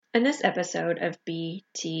In this episode of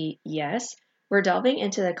BTS, we're delving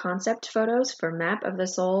into the concept photos for Map of the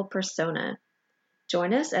Soul Persona.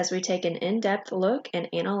 Join us as we take an in-depth look and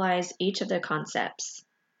analyze each of the concepts.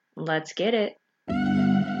 Let's get it!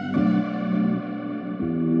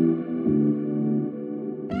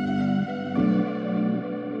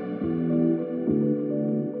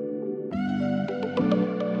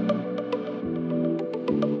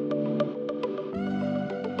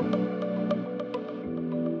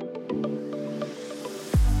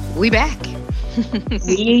 We back.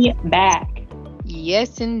 We back.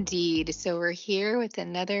 Yes, indeed. So we're here with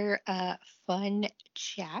another fun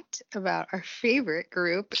chat about our favorite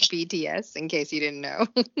group, BTS, in case you didn't know.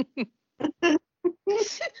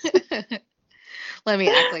 Let me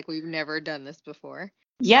act like we've never done this before.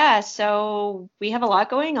 Yeah, so we have a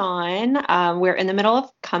lot going on. We're in the middle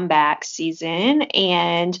of comeback season,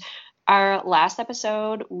 and our last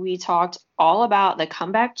episode, we talked all about the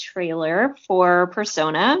comeback trailer for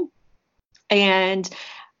Persona. And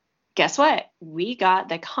guess what? We got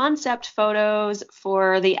the concept photos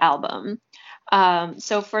for the album.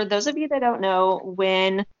 So for those of you that don't know,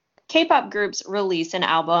 when K-pop groups release an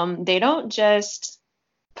album, they don't just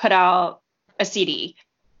put out a CD.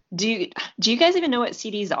 Do you guys even know what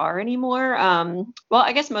CDs are anymore? Well,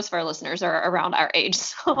 I guess most of our listeners are around our age,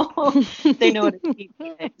 so they know what a CD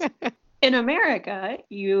is. In America,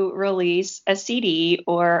 you release a CD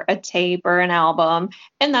or a tape or an album,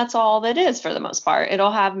 and that's all that is for the most part.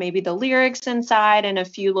 It'll have maybe the lyrics inside and a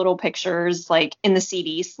few little pictures like in the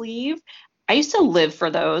CD sleeve. I used to live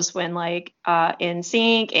for those when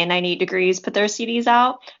NSYNC and 98 Degrees put their CDs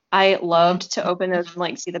out. I loved to open those and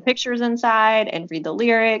like see the pictures inside and read the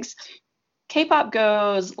lyrics. K-pop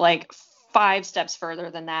goes like 5 steps further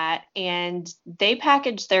than that, and they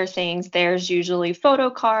package their things. There's usually photo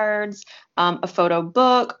cards, a photo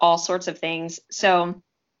book, all sorts of things. So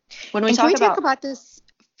when we talk about this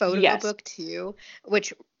photo book too,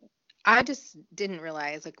 which I just didn't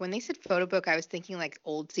realize, like when they said photo book, I was thinking like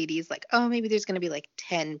old CDs, like, oh, maybe there's going to be like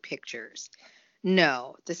 10 pictures.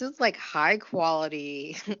 No, this is like high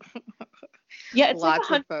quality. Yeah, it's like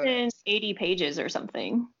 180 pages or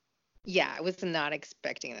something. Yeah, I was not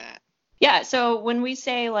expecting that. Yeah, so when we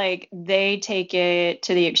say like they take it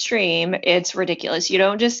to the extreme, it's ridiculous. You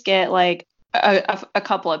don't just get like a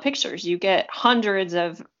couple of pictures, you get hundreds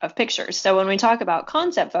of pictures. So when we talk about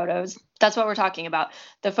concept photos, that's what we're talking about.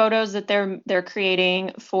 The photos that they're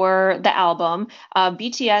creating for the album.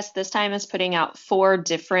 BTS this time is putting out 4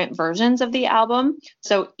 different versions of the album.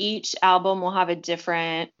 So each album will have a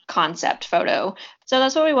different concept photo. So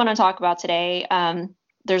that's what we want to talk about today.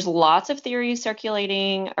 There's lots of theories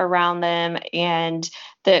circulating around them, and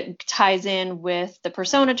that ties in with the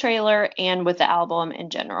Persona trailer and with the album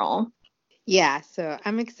in general. Yeah, so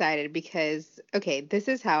I'm excited because, okay, this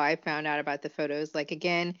is how I found out about the photos. Like,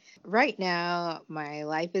 again, right now, my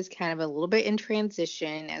life is kind of a little bit in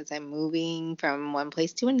transition as I'm moving from one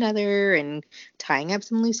place to another and tying up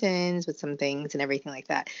some loose ends with some things and everything like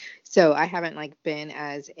that. So I haven't like been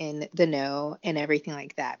as in the know and everything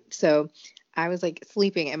like that. So I was like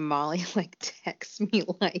sleeping and Molly like texts me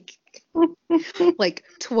like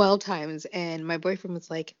 12 times, and my boyfriend was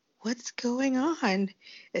like, what's going on?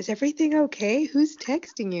 Is everything okay? Who's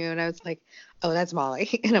texting you? And I was like, oh, that's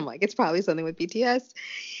Molly. And I'm like, it's probably something with BTS.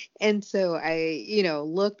 And so I,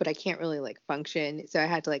 look, but I can't really like function. So I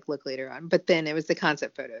had to like look later on. But then it was the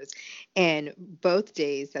concept photos. And both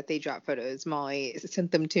days that they dropped photos, Molly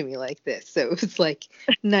sent them to me like this. So it was like,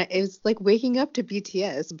 it was like waking up to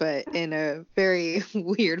BTS, but in a very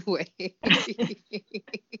weird way.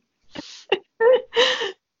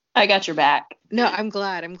 I got your back. No, I'm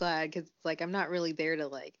glad because it's like I'm not really there to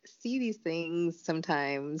like see these things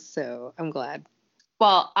sometimes, so I'm glad.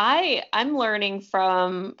 Well, I'm learning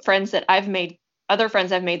from friends that I've made, other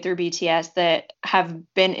friends I've made through BTS that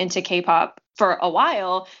have been into K-pop for a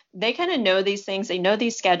while. They kind of know these things. They know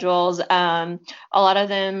these schedules. A lot of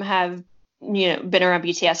them have been around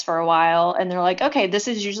BTS for a while, and they're like, okay, this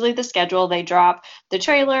is usually the schedule. They drop the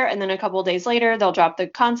trailer, and then a couple of days later they'll drop the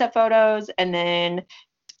concept photos, and then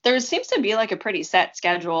there seems to be like a pretty set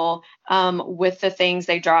schedule with the things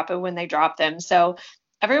they drop and when they drop them. So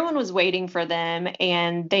everyone was waiting for them,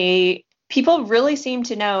 and people really seemed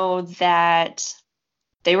to know that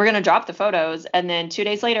they were going to drop the photos, and then 2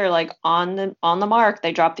 days later, like on the mark,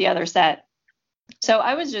 they dropped the other set. So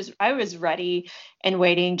I was ready and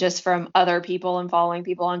waiting just from other people and following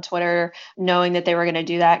people on Twitter, knowing that they were going to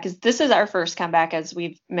do that, because this is our first comeback, as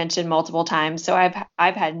we've mentioned multiple times. So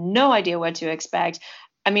I've had no idea what to expect.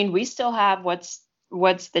 I mean, we still have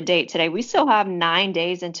what's the date today? We still have 9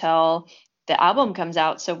 days until the album comes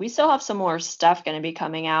out. So we still have some more stuff going to be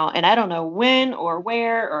coming out, and I don't know when or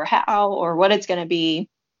where or how or what it's going to be.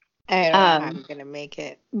 I don't know how I'm gonna make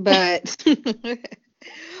it, but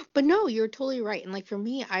but no, you're totally right. And like for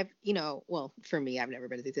me, well, for me, I've never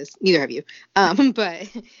been through this. Neither have you. But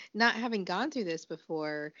not having gone through this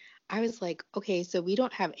before, I was like, okay, so we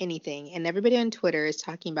don't have anything, and everybody on Twitter is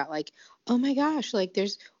talking about like, oh my gosh, like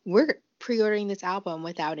we're pre-ordering this album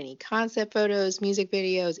without any concept photos, music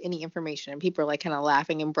videos, any information, and people are like kind of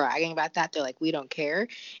laughing and bragging about that. They're like, we don't care,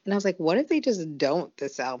 and I was like, what if they just don't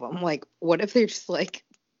this album? Like, what if they're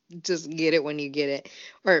just get it when you get it,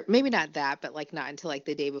 or maybe not that, but like not until like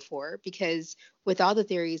the day before, because with all the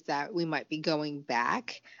theories that we might be going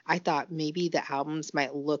back, I thought maybe the albums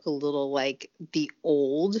might look a little like the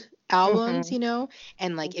old albums, Mhm.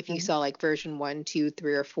 and like if you Mhm. saw like version 1, 2,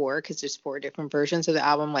 3, or 4, because there's 4 different versions of the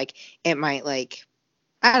album, like it might like,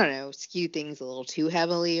 I don't know, skew things a little too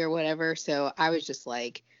heavily or whatever. So I was just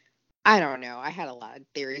like, I don't know. I had a lot of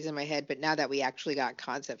theories in my head, but now that we actually got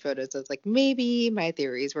concept photos, I was like, maybe my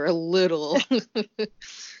theories were a little,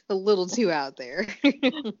 a little too out there.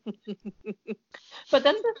 But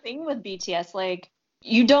that's the thing with BTS, like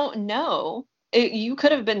you don't know. You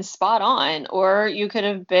could have been spot on, or you could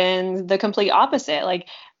have been the complete opposite. Like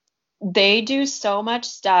they do so much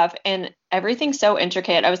stuff and everything's so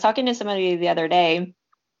intricate. I was talking to somebody the other day,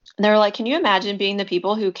 and they were like, can you imagine being the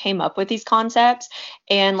people who came up with these concepts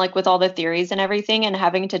and like with all the theories and everything and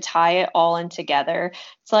having to tie it all in together?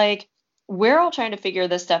 It's like we're all trying to figure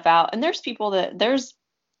this stuff out. And there's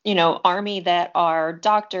army that are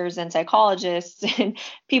doctors and psychologists and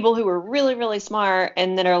people who are really, really smart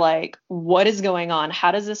and that are like, what is going on?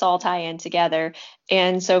 How does this all tie in together?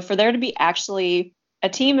 And so for there to be actually a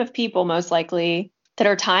team of people, most likely, that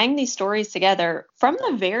are tying these stories together from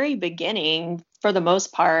the very beginning for the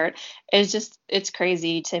most part is just, it's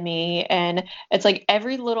crazy to me. And it's like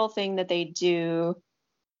every little thing that they do,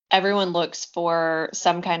 everyone looks for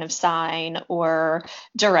some kind of sign or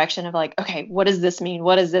direction of like, okay, what does this mean?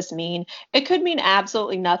 What does this mean? It could mean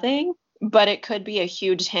absolutely nothing, but it could be a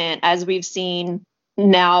huge hint, as we've seen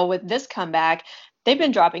now with this comeback. They've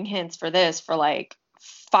been dropping hints for this for like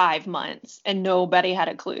 5 months, and nobody had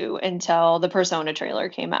a clue until the Persona trailer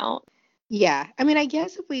came out. Yeah. I mean, I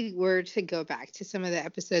guess if we were to go back to some of the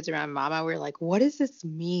episodes around Mama, we're like, what does this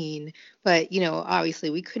mean? But, obviously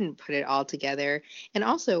we couldn't put it all together. And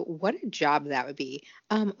also, what a job that would be.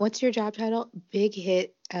 What's your job title? Big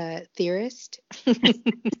hit theorist?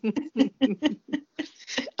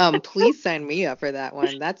 Please sign me up for that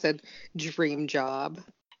one. That's a dream job.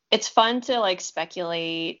 It's fun to like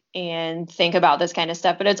speculate and think about this kind of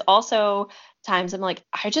stuff, but it's also times I'm like,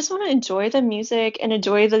 I just want to enjoy the music and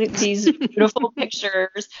enjoy these beautiful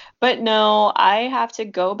pictures. But no, I have to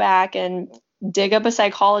go back and dig up a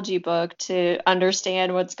psychology book to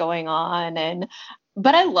understand what's going on.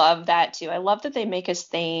 But I love that too. I love that they make us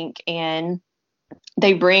think and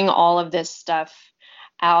they bring all of this stuff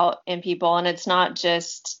out in people. And it's not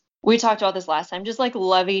just, we talked about this last time, just like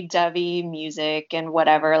lovey-dovey music and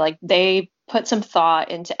whatever. Like they put some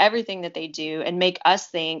thought into everything that they do and make us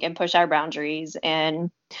think and push our boundaries.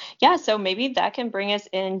 And yeah, so maybe that can bring us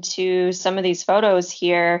into some of these photos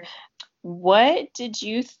here. What did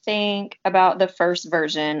you think about the first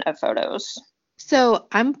version of photos? So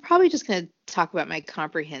I'm probably just going to talk about my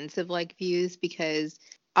comprehensive like views, because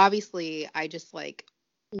obviously I just like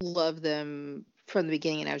love them from the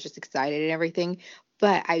beginning and I was just excited and everything.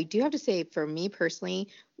 But I do have to say, for me personally,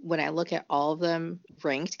 when I look at all of them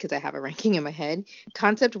ranked, because I have a ranking in my head,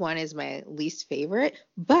 concept one is my least favorite,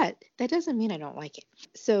 but that doesn't mean I don't like it.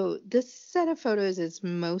 So this set of photos is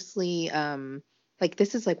mostly like,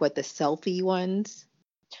 this is like what, the selfie ones?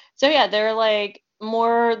 So yeah, they're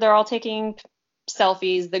all taking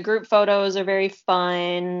selfies. The group photos are very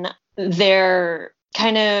fun. They're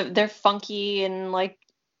funky and like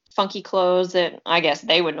funky clothes that I guess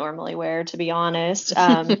they would normally wear, to be honest.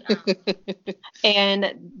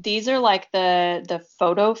 And these are like the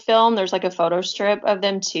photo film. There's like a photo strip of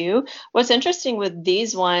them too. What's interesting with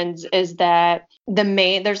these ones is that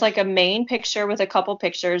there's like a main picture with a couple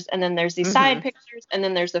pictures, and then there's these Hmm. side pictures, and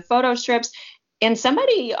then there's the photo strips. And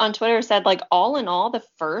somebody on Twitter said like all in all, the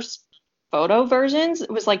first photo versions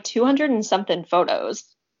was like 200 and something photos.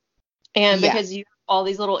 And Yeah. because you have all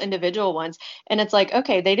these little individual ones, and it's like,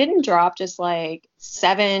 okay, they didn't drop just like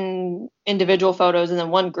 7 individual photos and then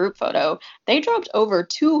one group photo. They dropped over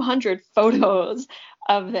 200 photos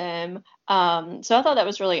of them. So I thought that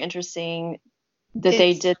was really interesting that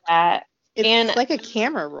they It's did that. It's And like a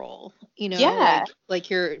camera roll, you know, yeah, like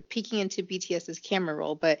you're peeking into BTS's camera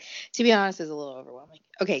roll, but to be honest, it's a little overwhelming.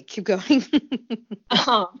 Okay, keep going.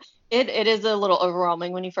 um, it is a little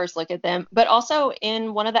overwhelming when you first look at them. But also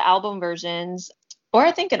in one of the album versions, or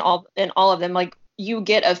I think in all of them, like you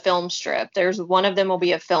get a film strip. There's one of them will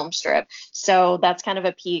be a film strip. So that's kind of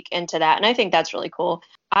a peek into that. And I think that's really cool.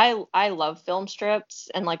 I love film strips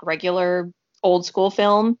and like regular old school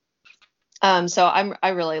film. So I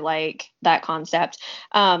really like that concept.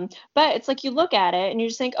 But it's like you look at it and you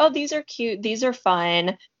just think, oh, these are cute, these are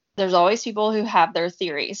fun. There's always people who have their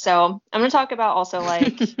theories. So I'm gonna talk about also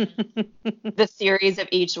like the theories of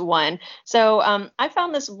each one. So I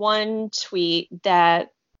found this one tweet that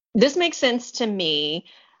this makes sense to me.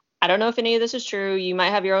 I don't know if any of this is true. You might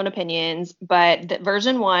have your own opinions, but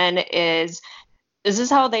version one is this is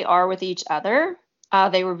how they are with each other.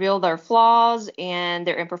 They reveal their flaws and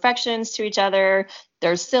their imperfections to each other.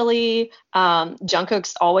 They're silly.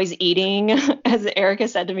 Jungkook's always eating, as Erica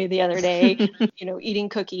said to me the other day, eating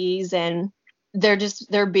cookies, and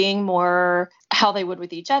they're being more how they would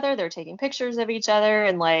with each other. They're taking pictures of each other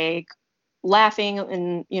and like laughing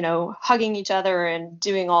and hugging each other and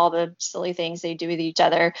doing all the silly things they do with each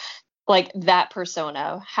other, like that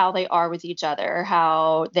persona, how they are with each other,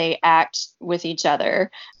 how they act with each other.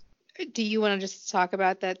 Do you want to just talk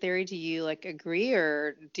about that theory? Do you like agree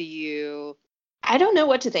or do you? I don't know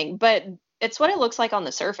what to think, but it's what it looks like on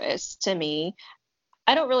the surface to me.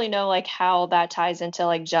 I don't really know like how that ties into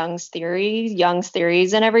like Young's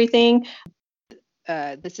theories and everything.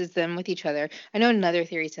 This is them with each other. I know another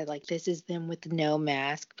theory said like this is them with no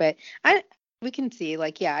mask, but I we can see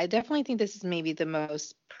like yeah, I definitely think this is maybe the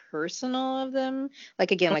most personal of them.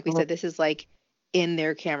 Like again, like we said, this is like in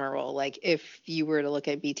their camera roll. Like if you were to look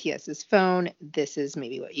at BTS's phone, this is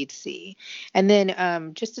maybe what you'd see. And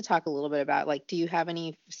then just to talk a little bit about like, do you have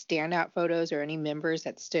any standout photos or any members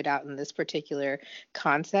that stood out in this particular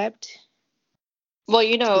concept Well, to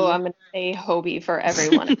you? I'm going to say Hobie for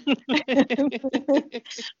everyone.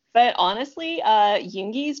 But honestly,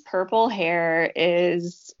 Yoongi's purple hair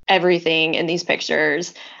is everything in these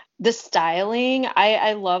pictures. The styling,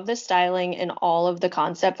 I love the styling in all of the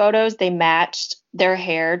concept photos. They matched their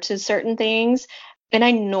hair to certain things. And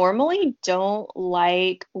I normally don't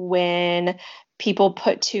like when people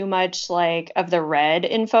put too much like of the red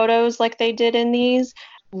in photos like they did in these.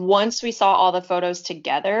 Once we saw all the photos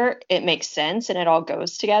together, it makes sense and it all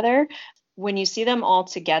goes together. When you see them all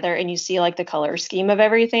together and you see like the color scheme of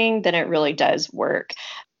everything, then it really does work.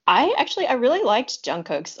 I really liked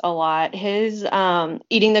Jungkook's a lot. His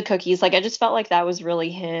eating the cookies, like I just felt like that was really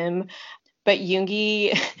him. But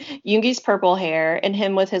Yoongi's purple hair and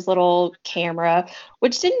him with his little camera,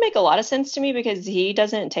 which didn't make a lot of sense to me because he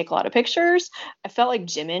doesn't take a lot of pictures. I felt like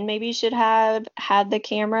Jimin maybe should have had the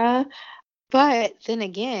camera. But then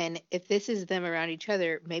again, if this is them around each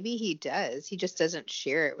other, maybe he does. He just doesn't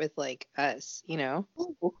share it with like us, you know?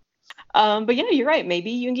 But yeah, you're right.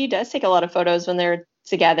 Maybe Yoongi does take a lot of photos when they're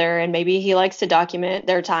together, and maybe he likes to document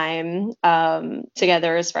their time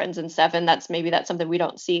together as friends and stuff. And that's something we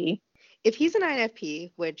don't see. If he's an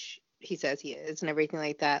INFP, which he says he is and everything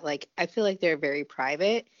like that, like I feel like they're very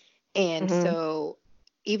private. And Hmm. so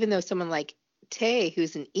even though someone like Tay,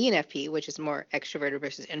 who's an ENFP, which is more extroverted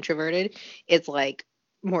versus introverted, is like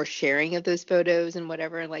more sharing of those photos and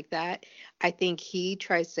whatever like that, I think he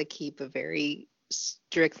tries to keep a very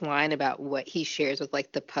strict line about what he shares with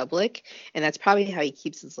like the public, and that's probably how he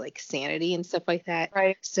keeps his like sanity and stuff like that.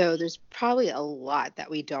 Right. So there's probably a lot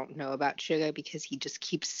that we don't know about Suga because he just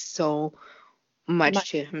keeps so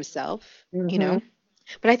much to himself, you Mm-hmm. know.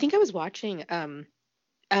 But I think I was watching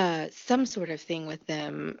some sort of thing with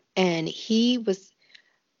them, and he was,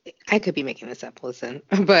 I could be making this up, listen,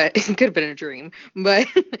 but it could have been a dream. But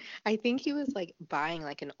I think he was like buying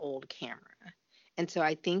like an old camera. And so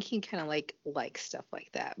I think he kind of like likes stuff like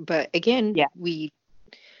that. But again, Yeah.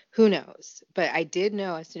 who knows? But I did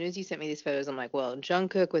know as soon as you sent me these photos, I'm like, well,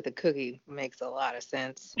 Jungkook with a cookie makes a lot of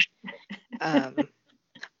sense. Um,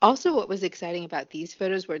 Also, what was exciting about these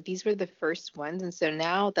photos were these were the first ones, and so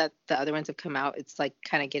now that the other ones have come out, it's like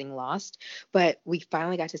kind of getting lost. But we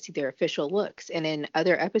finally got to see their official looks, and in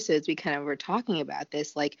other episodes, we kind of were talking about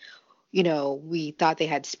this, like, we thought they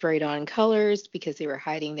had sprayed on colors because they were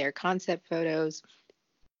hiding their concept photos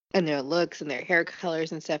and their looks and their hair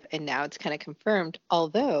colors and stuff, and now it's kind of confirmed.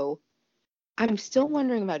 Although I'm still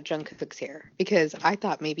wondering about Jungkook's hair because I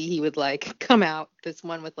thought maybe he would like come out this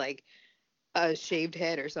one with like a shaved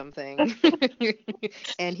head or something.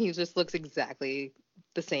 And he just looks exactly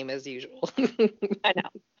the same as usual. I know.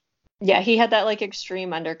 Yeah, he had that like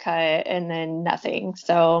extreme undercut and then nothing.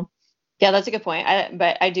 So Yeah, that's a good point.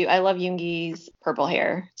 But I love Yoongi's purple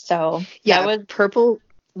hair. So that Yeah, was purple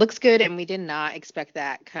looks good, and we did not expect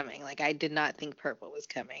that coming. Like I did not think purple was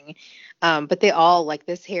coming. But they all like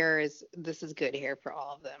this is good hair for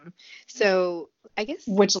all of them. So I guess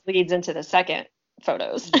which leads into the second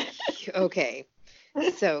photos. okay.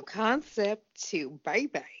 So concept two, bye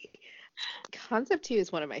bye. Concept two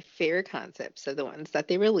is one of my favorite concepts of the ones that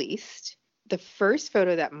they released. The first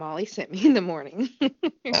photo that Molly sent me in the morning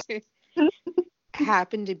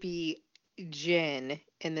happened to be Jin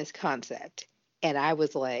in this concept. And I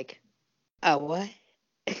was like, a what?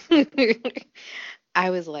 I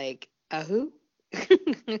was like, a who?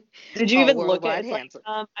 Did you A even look at worldwide it's like, handsome.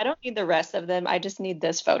 I don't need the rest of them. I just need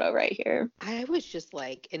this photo right here. I was just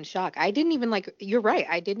like in shock. I didn't even like, you're right.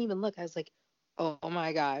 I didn't even look. I was like, oh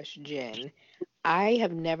my gosh, Jin. I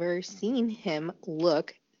have never seen him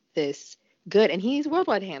look this good. And he's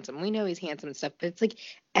worldwide handsome. We know he's handsome and stuff, but it's like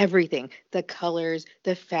everything, the colors,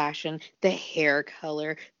 the fashion, the hair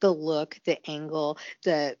color, the look, the angle,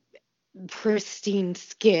 the pristine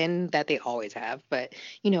skin that they always have. But,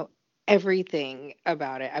 everything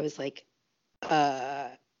about it, I was like, uh,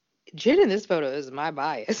 Jin in this photo is my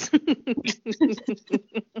bias.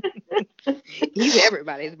 He's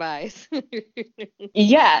everybody's bias.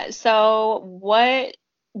 Yeah, so what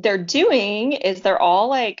they're doing is they're all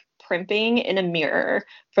like primping in a mirror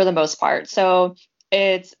for the most part. So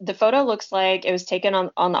it's the photo looks like it was taken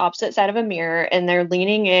on the opposite side of a mirror and they're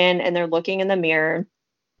leaning in and they're looking in the mirror.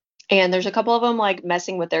 And there's a couple of them like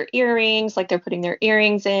messing with their earrings, like they're putting their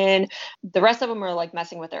earrings in. The rest of them are like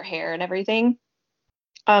messing with their hair and everything.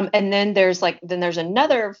 And then there's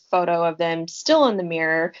another photo of them still in the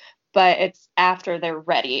mirror, but it's after they're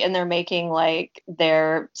ready and they're making like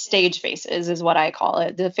their stage faces is what I call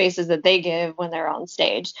it, the faces that they give when they're on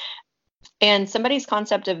stage. And somebody's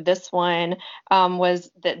concept of this one was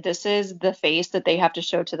that this is the face that they have to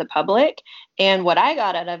show to the public. And what I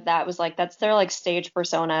got out of that was like that's their like stage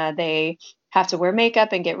persona. They have to wear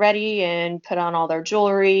makeup and get ready and put on all their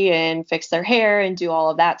jewelry and fix their hair and do all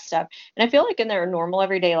of that stuff. And I feel like in their normal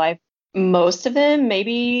everyday life, most of them,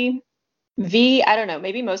 maybe I don't know,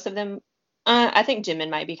 maybe most of them, I think Jimin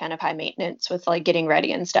might be kind of high maintenance with like getting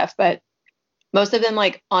ready and stuff, but most of them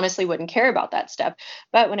like honestly wouldn't care about that stuff.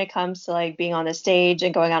 But when it comes to like being on the stage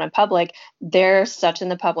and going out in public, they're such in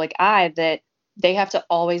the public eye that they have to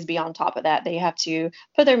always be on top of that. They have to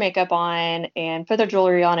put their makeup on and put their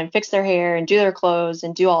jewelry on and fix their hair and do their clothes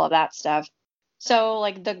and do all of that stuff. So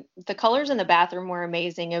like the colors in the bathroom were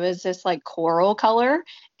amazing. It was this like coral color,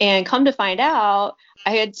 and come to find out,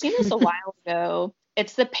 I had seen this a while ago.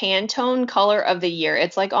 It's the Pantone color of the year.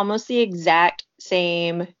 It's like almost the exact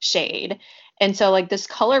same shade. And so like this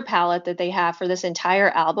color palette that they have for this entire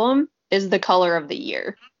album is the color of the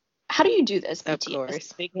year. How do you do this, Of BTS?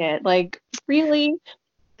 course. Big hit. Like, really? Um,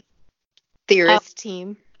 Theorist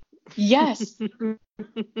team. yes.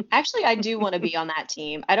 Actually, I do want to be on that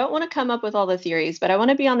team. I don't want to come up with all the theories, but I want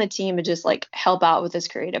to be on the team and just like help out with this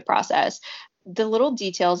creative process. The little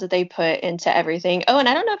details that they put into everything. Oh, and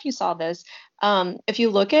I don't know if you saw this. If you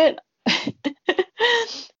look at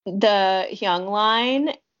the Hyung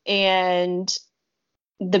line and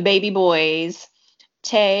the baby boys,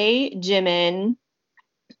 Tae, Jimin,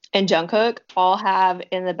 and Jungkook all have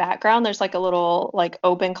in the background, there's like a little like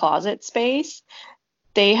open closet space.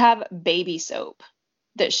 They have baby soap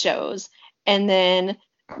that shows. And then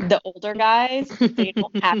the older guys, they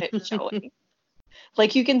don't have it showing.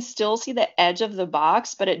 Like you can still see the edge of the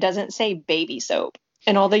box, but it doesn't say baby soap.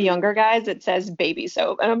 And all the younger guys, it says baby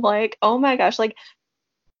soap. And I'm like, oh my gosh, like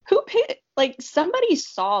who picked, like somebody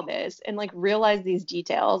saw this and like realized these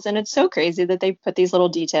details. And it's so crazy that they put these little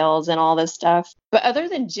details and all this stuff. But other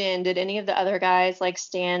than Jin, did any of the other guys like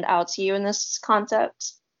stand out to you in this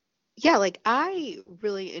concept? Yeah, like I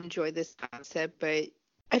really enjoy this concept, but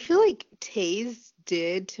I feel like Taze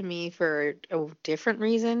did to me for a different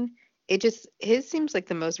reason. His seems like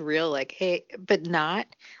the most real, like, hey, but not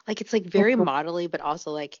like it's like very modelly, but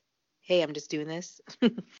also like, hey, I'm just doing this.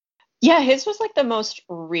 Yeah, his was like the most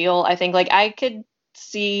real, I think. Like I could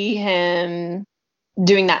see him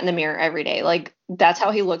doing that in the mirror every day. Like that's how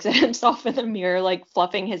he looks at himself in the mirror, like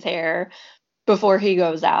fluffing his hair before he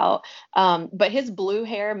goes out. But his blue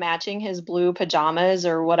hair matching his blue pajamas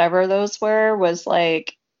or whatever those were was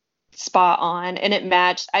like spot on. And it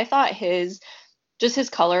matched, I thought his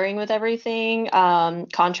coloring with everything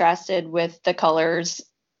contrasted with the colors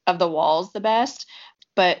of the walls the best.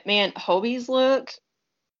 But man, Hobie's look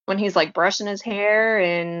when he's like brushing his hair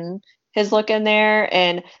and his look in there,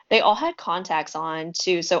 and they all had contacts on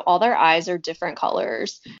too, so all their eyes are different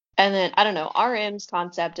colors. And then I don't know, RM's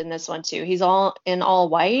concept in this one too. He's all in all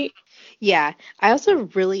white. Yeah, I also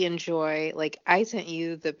really enjoy, like, I sent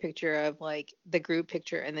you the picture of like the group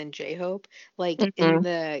picture and then J-Hope. Like in Hmm.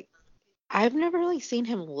 the I've never really seen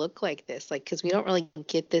him look like this, like, because we don't really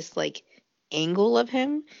get this like angle of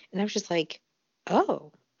him. And I was just like,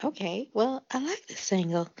 oh, okay, well, I like this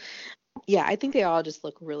angle. Yeah, I think they all just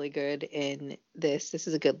look really good in this. This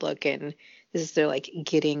is a good look, and this is their like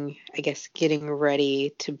getting, I guess, getting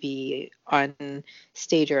ready to be on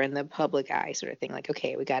stage or in the public eye sort of thing. Like,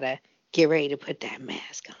 okay, we gotta get ready to put that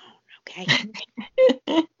mask on,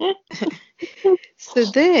 okay? So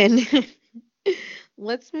then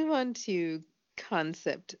let's move on to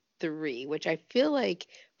concept three, which I feel like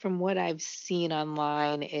from what I've seen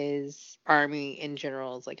online is Army in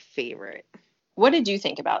general's like favorite. What did you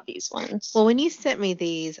think about these ones? Well, when you sent me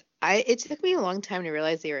these, it took me a long time to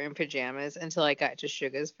realize they were in pajamas until I got to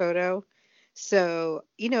Suga's photo. So,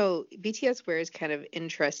 BTS wears kind of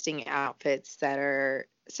interesting outfits that are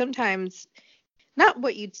sometimes not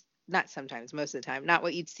what you'd not sometimes, most of the time, not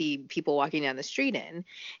what you'd see people walking down the street in.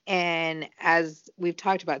 And as we've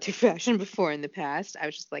talked about through fashion before in the past, I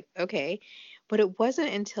was just like, okay. But it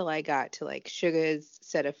wasn't until I got to like Suga's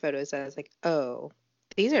set of photos that I was like, oh,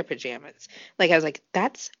 these are pajamas. Like I was like,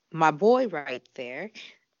 that's my boy right there,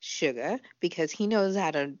 Suga, because he knows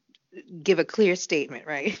how to give a clear statement,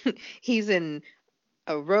 right? He's in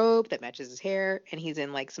a robe that matches his hair, and he's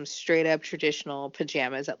in like some straight up traditional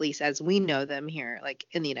pajamas, at least as we know them here, like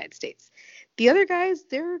in the United States. The other guys,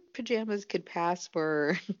 their pajamas could pass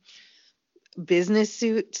for business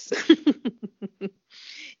suits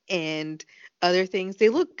and other things. They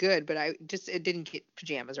look good, but it didn't get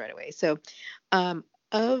pajamas right away. So,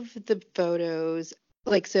 of the photos,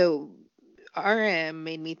 like, so RM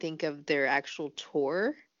made me think of their actual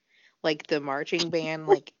tour, like the marching band,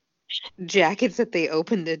 like jackets that they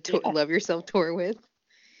opened the Yeah. Love Yourself tour with.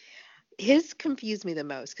 His confused me the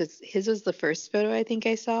most because his was the first photo I think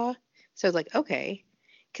I saw. So I was like, okay,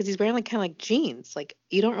 because he's wearing like kind of like jeans. Like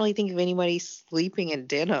you don't really think of anybody sleeping in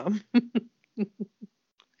denim.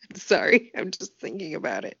 Sorry, I'm just thinking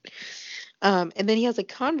about it. And then he has like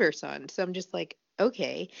Converse on, so I'm just like,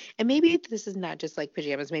 okay. And maybe this is not just like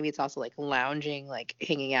pajamas. Maybe it's also like lounging, like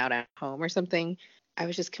hanging out at home or something. I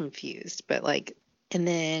was just confused, but like, and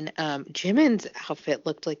then Jimin's outfit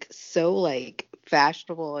looked like so like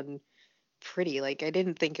fashionable and pretty. Like I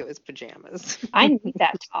didn't think it was pajamas. I need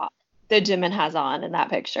that top that Jimin has on in that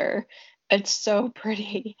picture. It's so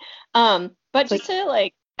pretty. But Like, just to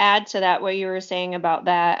like add to that, what you were saying about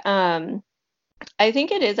that, I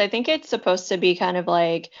think it is. I think it's supposed to be kind of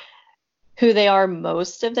like who they are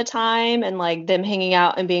most of the time and like them hanging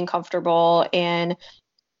out and being comfortable. And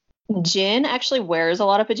Jin actually wears a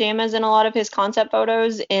lot of pajamas in a lot of his concept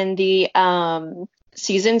photos. In the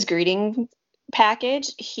season's greeting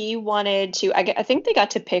package, he wanted to, I think they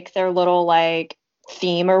got to pick their little like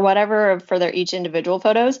theme or whatever for their each individual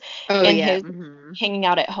photos, oh and yeah. his Hmm. hanging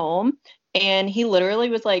out at home. And he literally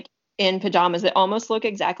was like in pajamas that almost look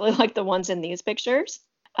exactly like the ones in these pictures.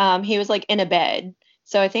 He was like in a bed.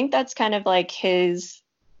 So I think that's kind of like his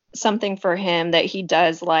something for him that he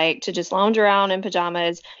does like to just lounge around in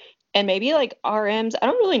pajamas. And maybe like RM's, I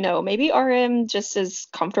don't really know. Maybe RM just is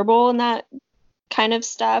comfortable in that kind of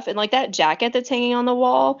stuff. And like that jacket that's hanging on the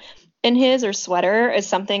wall in his or sweater is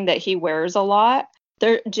something that he wears a lot.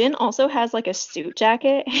 Jin also has like a suit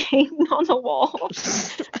jacket hanging on the wall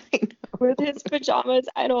I know. with his pajamas.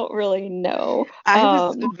 I don't really know. I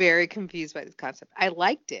was very confused by this concept. I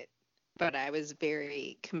liked it, but I was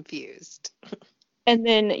very confused. And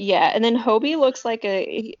then yeah, and then Hobie looks like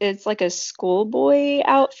it's like a schoolboy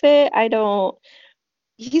outfit.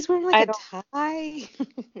 He's wearing like I a don't tie.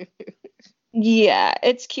 Yeah,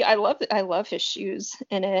 it's cute. I love his shoes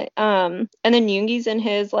in it. And then Yoongi's in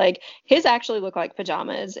his like his actually look like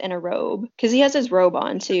pajamas and a robe because he has his robe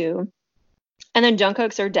on too. And then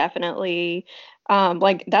Jungkook's are definitely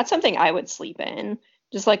like that's something I would sleep in.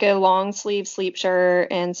 Just like a long sleeve sleep shirt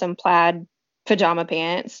and some plaid pajama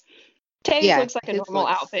pants. Tae's Yeah, looks like a his normal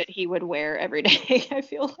looks. outfit he would wear every day, I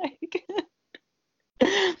feel like.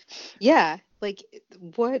 Yeah, like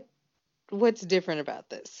what's different about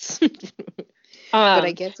this? But I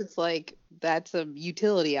Um, guess it's like that's a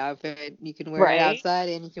utility outfit. You can wear it right. outside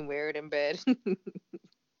and you can wear it in bed.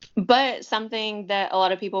 But something that a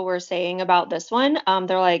lot of people were saying about this one,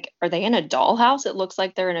 they're like, are they in a dollhouse? It looks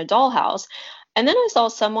like they're in a dollhouse. And then I saw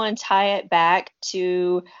someone tie it back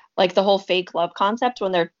to like the whole fake love concept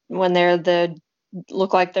when they're the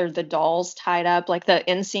look like they're the dolls tied up, like the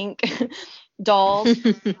NSYNC dolls.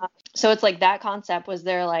 So it's like that concept was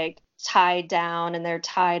they're like tied down and they're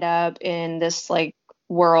tied up in this like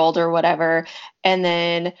world or whatever. And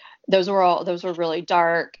then those were really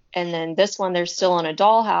dark. And then this one, they're still in a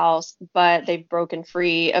dollhouse, but they've broken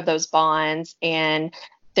free of those bonds and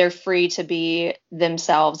they're free to be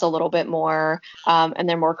themselves a little bit more, and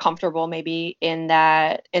they're more comfortable maybe in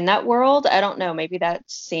that world. I don't know. Maybe that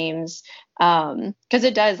seems because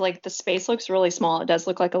it does, like, the space looks really small. It does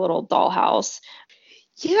look like a little dollhouse.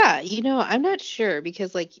 Yeah, I'm not sure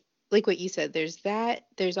because like what you said, there's that.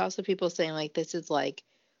 There's also people saying like this is like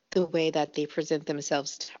the way that they present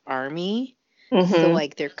themselves to army. So Hmm.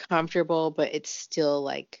 like they're comfortable, but it's still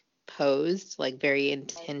like posed, like very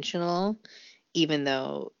intentional, even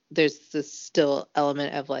though there's this still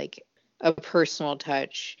element of like a personal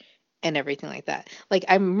touch and everything like that. Like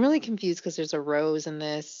I'm really confused because there's a rose in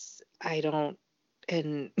this.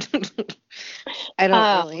 And I don't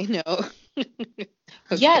Um, really know.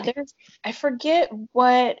 yeah, Okay. there's I forget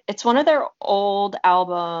what it's one of their old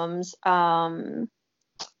albums.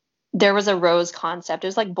 There was a rose concept. It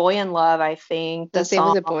was like Boy in Love, I think, the Let's say was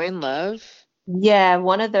song. it Boy in Love? Yeah,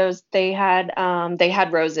 one of those they had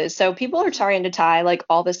roses. So people are trying to tie like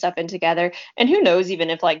all this stuff in together. And who knows even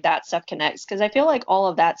if like that stuff connects, because I feel like all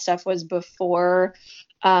of that stuff was before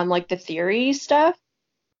like the theory stuff.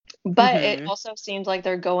 But it Mm-hmm. also seems like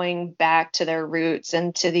they're going back to their roots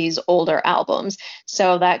and to these older albums.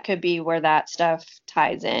 So that could be where that stuff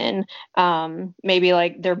ties in. Maybe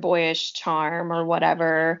like their boyish charm or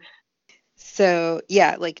whatever. So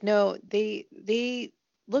yeah, like no, they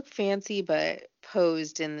look fancy but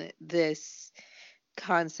posed in this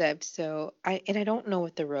concept. So I don't know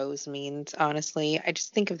what the rose means, honestly. I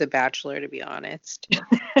just think of The Bachelor, to be honest.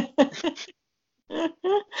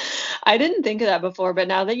 I didn't think of that before, but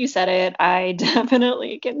now that you said it, I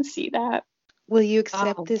definitely can see that. Will you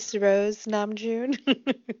accept Um, this rose, Namjoon?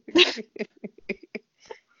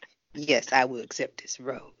 Yes, I will accept this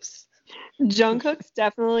rose. Jungkook's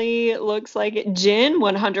definitely looks like Jin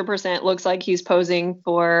 100% looks like he's posing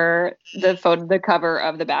for the cover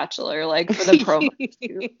of The Bachelor, like for the promo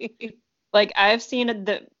shoot. Like I've seen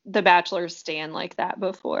the Bachelor stand like that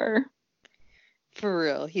before. For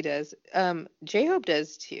real, he does. J-Hope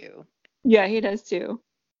does too. Yeah, he does too.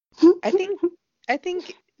 I think I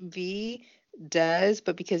think V does,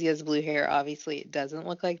 but because he has blue hair, obviously it doesn't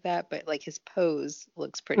look like that. But like his pose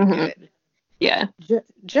looks pretty Hmm. good. Yeah,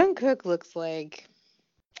 Jungkook looks like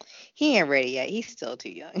he ain't ready yet. He's still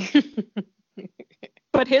too young.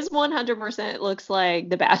 but his 100% looks like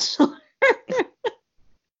The Bachelor.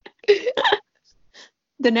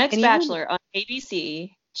 The next And even Bachelor on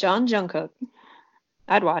ABC, John Jungkook.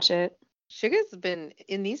 I'd watch it. Suga's been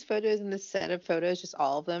in these photos, in this set of photos, just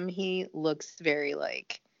all of them. He looks very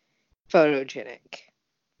like photogenic.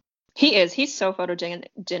 He is. He's so photogenic,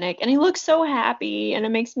 and he looks so happy, and it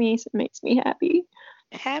makes me happy.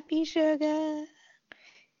 Happy Suga.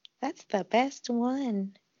 That's the best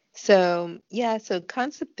one. So, yeah, so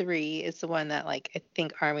concept three is the one that like I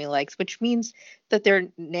think Army likes, which means that they're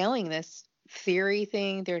nailing this theory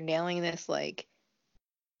thing. They're nailing this like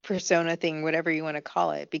persona thing, whatever you want to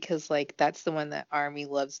call it, because like that's the one that Army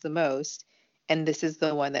loves the most. And this is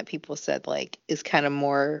the one that people said like is kind of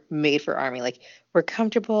more made for Army. Like we're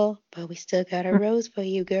comfortable, but we still got a rose for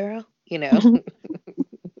you, girl. You know.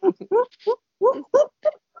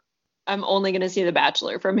 I'm only going to see The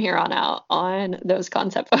Bachelor from here on out on those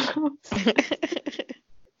concept photos.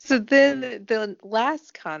 So then the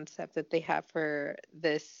last concept that they have for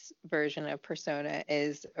this version of Persona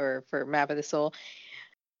is, or for Map of the Soul,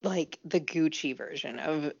 like the Gucci version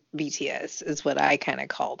of BTS is what I kind of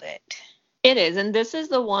called it. It is, and this is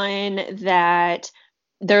the one that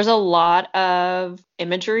there's a lot of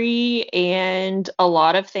imagery and a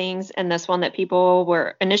lot of things in this one that people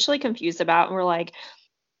were initially confused about and were like,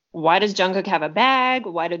 why does Jungkook have a bag?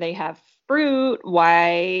 Why do they have fruit?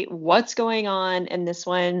 What's going on in this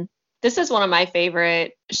one? This is one of my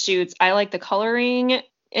favorite shoots. I like the coloring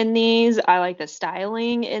in these. I like the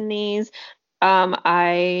styling in these.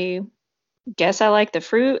 I guess I like the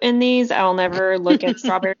fruit in these. I'll never look at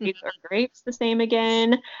strawberries or grapes the same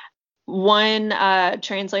again. One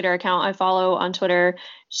translator account I follow on Twitter,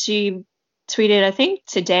 she tweeted, I think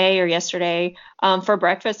today or yesterday, for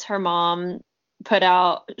breakfast, her mom put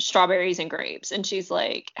out strawberries and grapes. And she's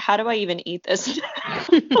like, how do I even eat this?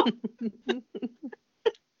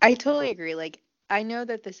 I totally agree. Like, I know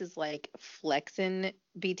that this is like flexing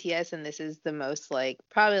BTS, and this is the most like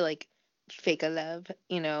probably like fake a love,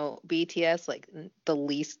 BTS, like the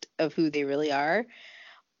least of who they really are.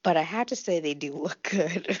 But I have to say they do look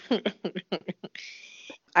good.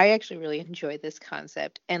 I actually really enjoyed this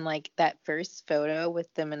concept. And like that first photo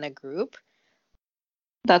with them in a group,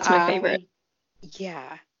 That's my favorite. I,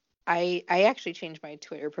 yeah, I actually changed my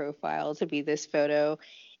Twitter profile to be this photo,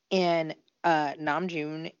 and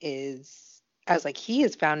Namjoon is, I was like, he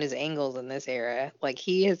has found his angles in this era. Like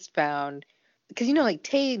he has found, because like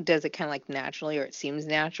Tay does it kind of like naturally, or it seems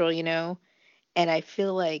natural, and I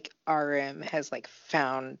feel like RM has like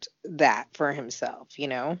found that for himself.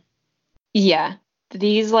 Yeah.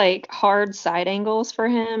 These like hard side angles for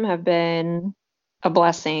him have been a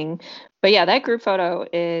blessing. But yeah, that group photo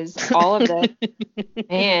is all of this.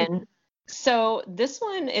 Man. So this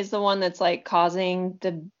one is the one that's like causing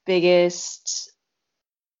the biggest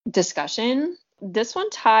discussion. This one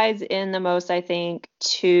ties in the most, I think,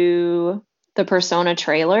 to the Persona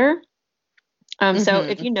trailer. So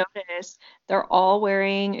if Hmm. you notice, they're all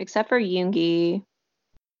wearing, except for Yoongi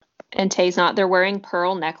and Tae's not, they're wearing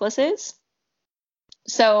pearl necklaces.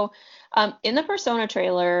 So in the Persona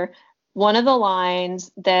trailer, one of the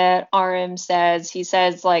lines that RM says, he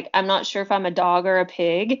says, like, I'm not sure if I'm a dog or a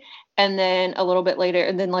pig. And then a little bit later,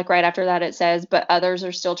 and then like right after that, it says, but others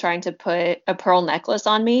are still trying to put a pearl necklace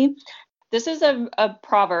on me. This is a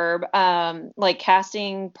proverb, like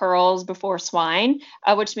casting pearls before swine,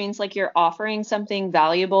 which means like you're offering something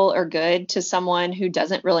valuable or good to someone who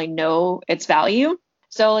doesn't really know its value.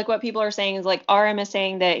 So, like, what people are saying is like RM is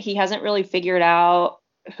saying that he hasn't really figured out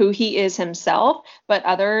who he is himself, but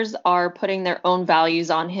others are putting their own values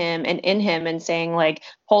on him and in him and saying, like,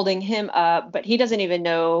 holding him up, but he doesn't even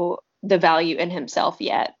know the value in himself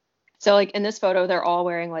yet. So like in this photo, they're all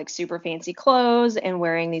wearing like super fancy clothes and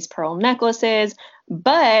wearing these pearl necklaces.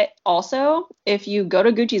 But also, if you go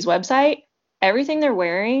to Gucci's website, everything they're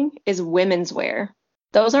wearing is women's wear.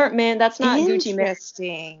 Those aren't men. That's not Gucci men.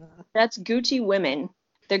 Interesting. That's Gucci women.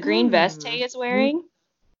 The green vest Hmm. Tay is wearing,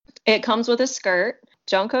 it comes with a skirt.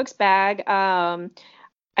 Jungkook's bag.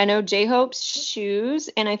 I know J-Hope's shoes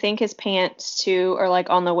and I think his pants too are like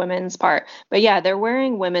on the women's part. But yeah, they're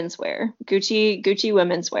wearing women's wear, Gucci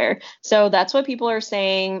women's wear. So that's what people are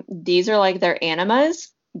saying. These are like their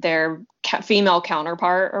animas, their female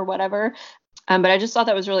counterpart or whatever. But I just thought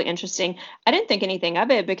that was really interesting. I didn't think anything of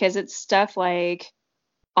it because it's stuff like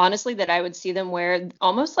honestly that I would see them wear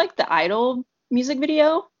almost like the Idol music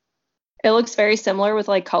video. It looks very similar with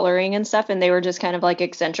like coloring and stuff, and they were just kind of like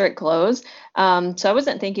eccentric clothes. So I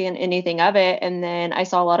wasn't thinking anything of it. And then I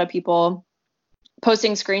saw a lot of people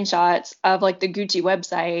posting screenshots of like the Gucci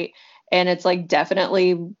website, and it's like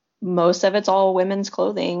definitely most of it's all women's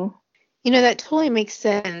clothing. That totally makes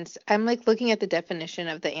sense. I'm like looking at the definition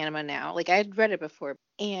of the anima now. Like I'd read it before,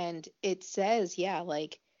 and it says, yeah,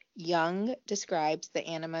 like Jung describes the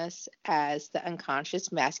animus as the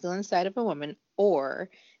unconscious masculine side of a woman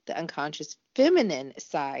or the unconscious feminine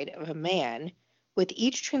side of a man, with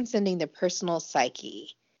each transcending the personal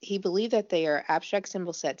psyche. He believed that they are abstract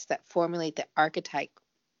symbol sets that formulate the archetype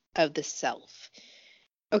of the self.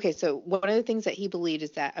 Okay, so one of the things that he believed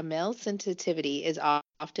is that a male's sensitivity is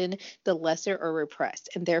often the lesser or repressed,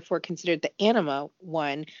 and therefore considered the anima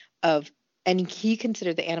one of, and he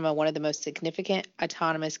considered the anima one of the most significant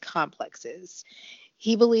autonomous complexes.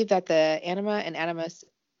 He believed that the anima and animus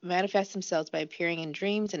manifest themselves by appearing in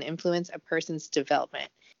dreams and influence a person's development,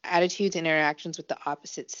 attitudes, and interactions with the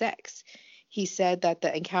opposite sex. He said that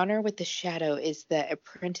the encounter with the shadow is the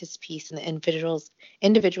apprentice piece in the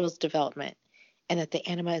individual's development, and that the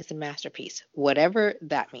anima is the masterpiece, whatever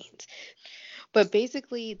that means. But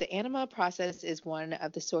basically, the anima process is one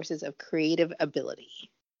of the sources of creative ability.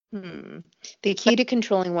 The key to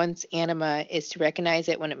controlling one's anima is to recognize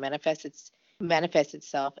it when it manifests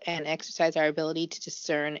itself and exercise our ability to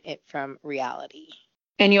discern it from reality.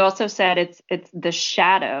 And you also said it's the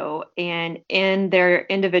shadow, and in their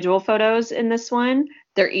individual photos in this one,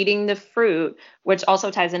 they're eating the fruit, which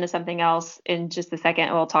also ties into something else in just a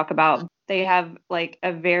second we'll talk about. They have like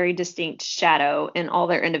a very distinct shadow in all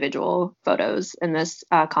their individual photos in this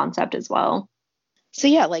concept as well. So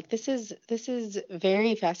yeah, like this is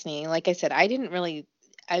very fascinating. Like I said,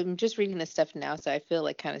 I'm just reading this stuff now, so I feel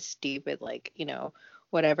like kind of stupid, like,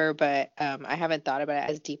 whatever, but I haven't thought about it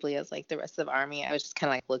as deeply as like the rest of the army. I was just kind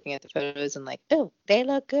of like looking at the photos and like, oh, they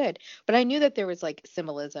look good. But I knew that there was like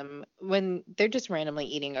symbolism when they're just randomly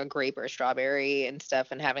eating a grape or a strawberry and stuff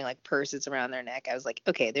and having like purses around their neck. I was like,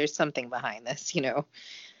 okay, there's something behind this.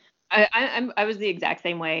 I was the exact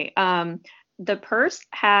same way. The purse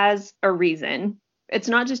has a reason. It's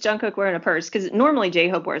not just Jungkook wearing a purse because normally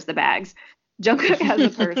J-Hope wears the bags. Jungkook has a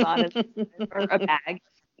purse on it or a bag.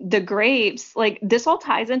 The grapes, like this all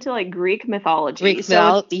ties into like Greek mythology. Greek So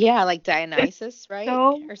mythology, yeah, like it's Dionysus, right?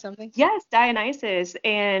 so Or something. yes, Dionysus.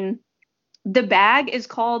 And the bag is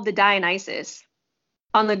called the Dionysus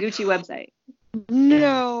on the Gucci website.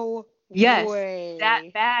 No Yes, that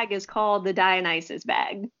way. bag is called the Dionysus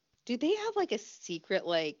bag. Do they have like a secret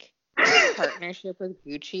like partnership with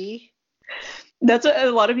Gucci That's what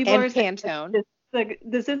a lot of people and are saying. Pantone?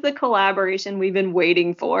 This is the collaboration we've been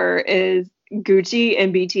waiting for, is Gucci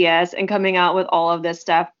and BTS and coming out with all of this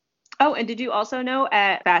stuff. Oh, and did you also know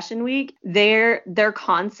at Fashion Week, their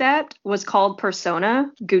concept was called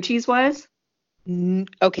Persona, Gucci's was?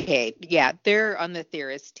 Okay, yeah, they're on the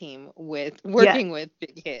Theorist team with Yes. working with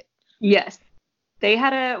Big Hit. Yes. They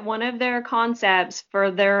had one of their concepts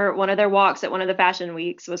for their one of their walks at one of the fashion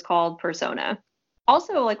weeks was called Persona.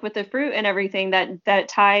 Also, like with the fruit and everything, that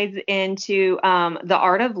ties into the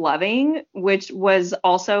art of loving, which was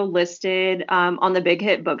also listed on the Big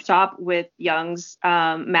Hit Bookshop with Young's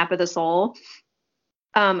Map of the Soul.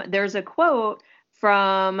 There's a quote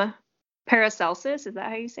from Paracelsus. Is that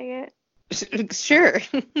how you say it? Sure.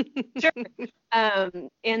 Sure.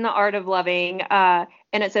 In the art of loving, and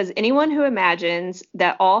it says, anyone who imagines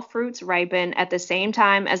that all fruits ripen at the same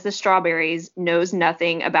time as the strawberries knows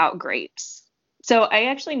nothing about grapes. So I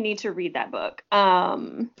actually need to read that book.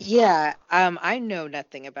 Yeah, I know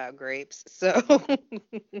nothing about grapes, so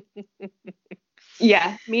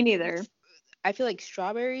Yeah, me neither. I feel like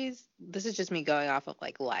strawberries, this is just me going off of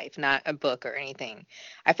like life, not a book or anything.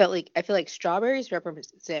 I feel like strawberries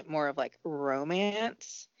represent more of like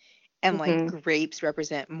romance and like Hmm. grapes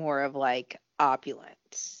represent more of like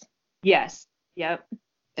opulence Yes. Yep.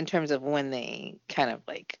 in terms of when they kind of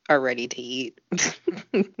like are ready to eat.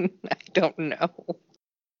 I don't know.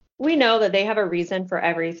 We know that they have a reason for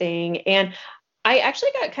everything. And I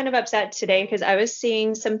actually got kind of upset today because I was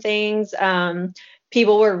seeing some things.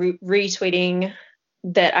 People were retweeting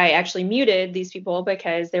that I actually muted these people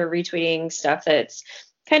because they're retweeting stuff that's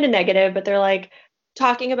kind of negative, but they're like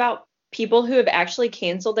talking about people who have actually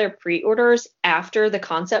canceled their pre-orders after the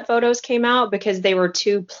concept photos came out because they were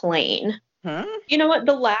too plain. Huh? You know what?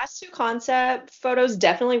 The last two concept photos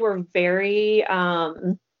definitely were very,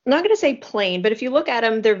 I'm not going to say plain, but if you look at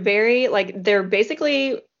them, they're very, like, they're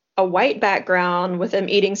basically a white background with them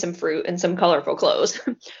eating some fruit and some colorful clothes.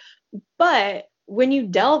 But when you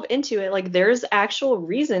delve into it, like, there's actual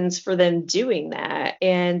reasons for them doing that.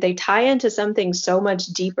 And they tie into something so much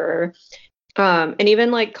deeper. And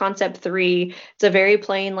even like concept three, it's a very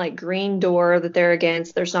plain like green door that they're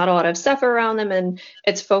against. There's not a lot of stuff around them, and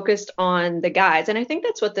it's focused on the guys. And I think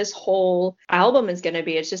that's what this whole album is going to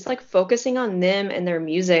be. It's just like focusing on them and their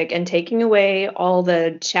music and taking away all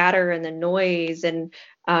the chatter and the noise and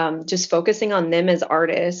just focusing on them as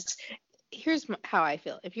artists. Here's how I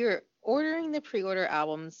feel. If you're ordering the pre-order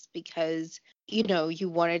albums because you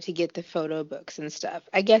wanted to get the photo books and stuff,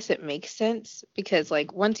 I guess it makes sense because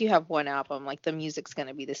like once you have one album, like the music's going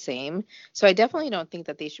to be the same. So I definitely don't think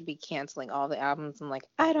that they should be canceling all the albums and like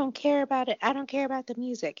I don't care about it. I don't care about the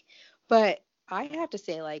music. But I have to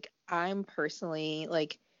say like I'm personally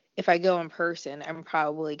like if I go in person, I'm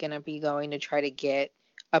probably going to be going to try to get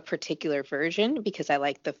a particular version because I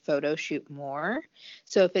like the photo shoot more.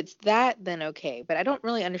 So if it's that, then okay. But I don't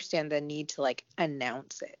really understand the need to like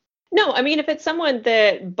announce it. No, I mean, if it's someone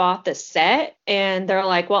that bought the set and they're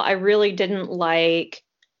like, well, I really didn't like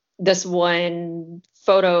this one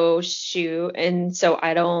photo shoot, and so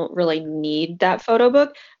I don't really need that photo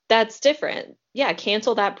book, that's different. Yeah,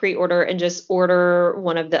 cancel that pre-order and just order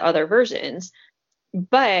one of the other versions.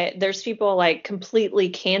 But there's people like completely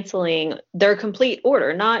canceling their complete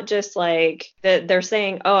order, not just like that they're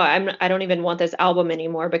saying, "Oh, I don't even want this album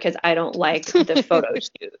anymore because I don't like the photo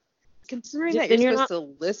shoot." Considering that you're Then you're supposed not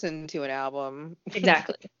to listen to an album.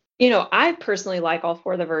 exactly. I personally like all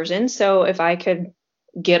four of the versions, so if I could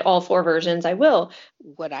get all four versions, I will.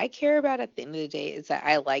 What I care about at the end of the day is that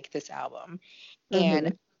I like this album. And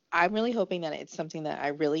Hmm. I'm really hoping that it's something that I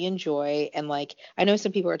really enjoy. And like, I know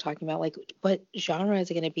some people are talking about like, what genre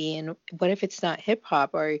is it going to be? And what if it's not hip hop?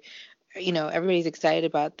 Or, everybody's excited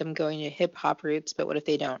about them going to hip hop roots, but what if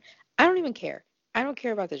they don't? I don't even care. I don't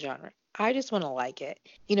care about the genre. I just want to like it.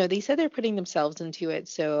 They said they're putting themselves into it.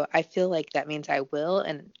 So I feel like that means I will.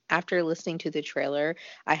 And after listening to the trailer,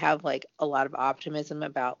 I have like a lot of optimism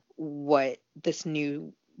about what this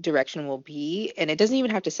new direction will be. And it doesn't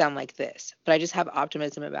even have to sound like this, but I just have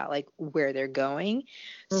optimism about like where they're going.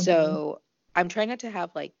 Hmm. So I'm trying not to have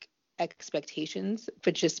like expectations,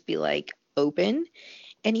 but just be like open.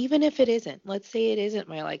 And even if it isn't, let's say it isn't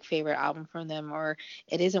my like favorite album from them or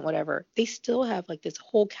it isn't whatever, they still have like this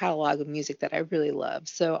whole catalog of music that I really love.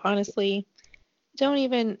 So honestly, don't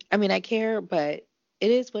even, I mean, I care, but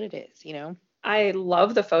it is what it is. I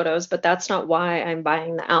love the photos, but that's not why I'm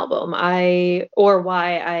buying the album. Or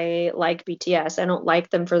why I like BTS. I don't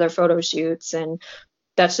like them for their photo shoots, and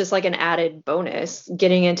that's just like an added bonus.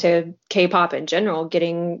 Getting into K-pop in general,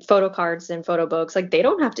 getting photo cards and photo books, like they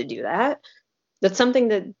don't have to do that. That's something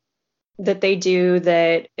that they do,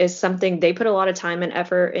 that is something they put a lot of time and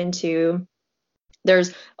effort into.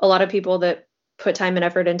 There's a lot of people that put time and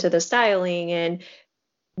effort into the styling and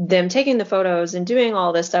them taking the photos and doing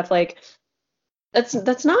all this stuff. Like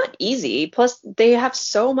that's not easy. Plus they have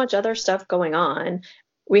so much other stuff going on.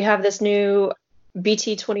 We have this new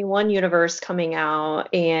BT21 universe coming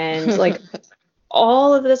out, and like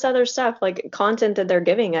all of this other stuff, like content that they're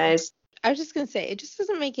giving us. I was just gonna say, it just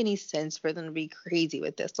doesn't make any sense for them to be crazy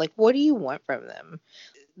with this. Like, what do you want from them?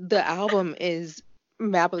 The album is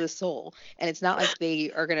Map of the Soul, and it's not like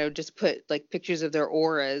they are gonna just put like pictures of their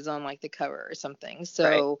auras on like the cover or something.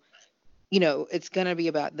 So, it's gonna be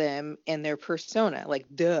about them and their persona. Like,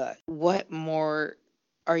 duh. What more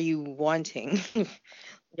are you wanting?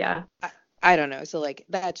 Yeah. I don't know. So like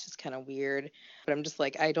that's just kind of weird. But I'm just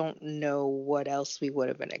like, I don't know what else we would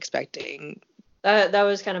have been expecting. That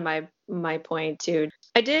was kind of my point too.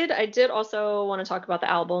 I did also want to talk about the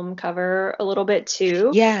album cover a little bit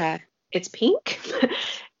too. Yeah. It's pink.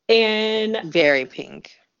 And Very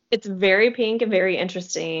pink. it's very pink and very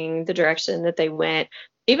interesting, the direction that they went.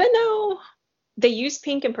 Even though they use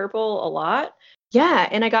pink and purple a lot. Yeah,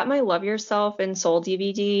 and I got my Love Yourself and Soul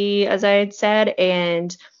DVD, as I had said,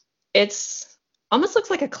 and it's almost looks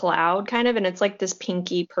like a cloud kind of, and it's like this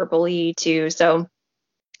pinky purpley too. So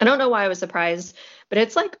I don't know why I was surprised, but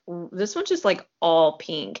it's like this one's just like all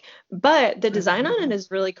pink. But the design on it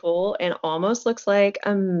is really cool and almost looks like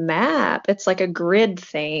a map. It's like a grid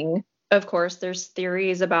thing. Of course, there's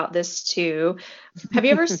theories about this too. Have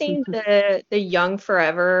you ever seen the Young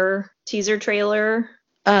Forever teaser trailer?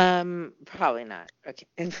 Probably not. Okay.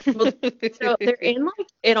 Well, so they're in like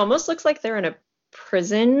it almost looks like they're in a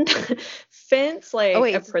prison fence, Oh like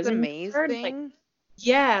wait, a is this the prison maze yard. Like thing?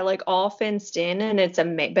 yeah, like all fenced in, and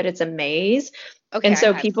but it's a maze. Okay, And I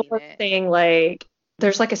so have people seen are it. saying like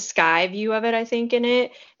there's like a sky view of it, I think, in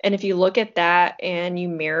it. And if you look at that and you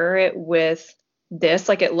mirror it with this,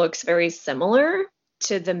 like it looks very similar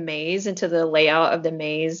to the maze and to the layout of the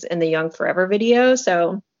maze in the Young Forever video.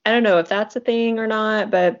 So I don't know if that's a thing or not,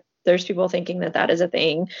 but there's people thinking that that is a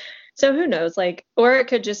thing. So who knows? Like, or it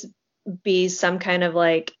could just be some kind of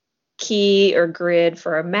like key or grid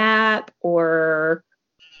for a map, or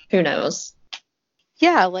who knows?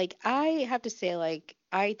 Yeah, like I have to say, like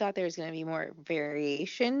I thought there was gonna be more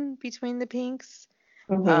variation between the pinks,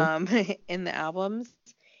 Hmm. in the albums.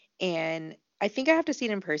 And I think I have to see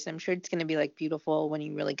it in person. I'm sure it's gonna be like beautiful when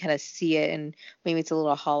you really kind of see it, and maybe it's a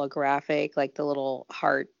little holographic, like the little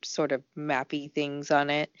heart sort of mappy things on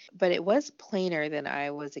it. But it was plainer than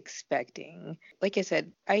I was expecting. Like I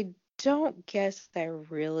said, don't guess that I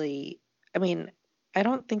really, I mean, I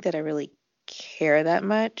don't think that I really care that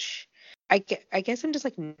much. I guess I'm just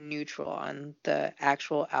like neutral on the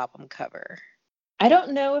actual album cover. I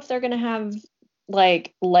don't know if they're gonna have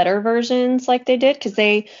like letter versions like they did, because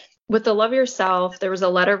they with the Love Yourself, there was a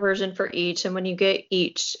letter version for each, and when you get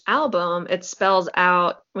each album, it spells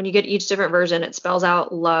out when you get each different version, it spells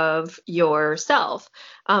out love yourself.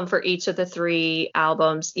 For each of the three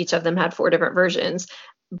albums, each of them had four different versions.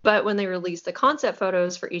 But when they released the concept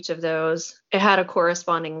photos for each of those, it had a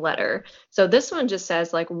corresponding letter. So this one just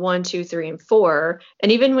says like one, two, three, and four.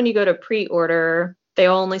 And even when you go to pre-order, they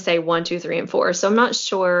only say one, two, three, and four. So I'm not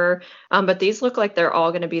sure, but these look like they're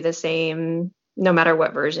all going to be the same no matter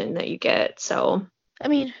what version that you get. So I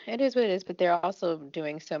mean, it is what it is, but they're also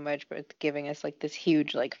doing so much with giving us like this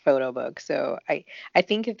huge like photo book. So I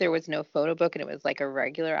think if there was no photo book and it was like a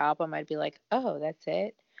regular album, I'd be like, "Oh, that's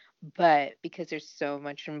it." But because there's so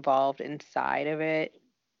much involved inside of it,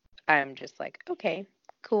 I'm just like, "Okay,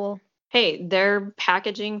 cool." hey, their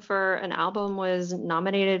packaging for an album was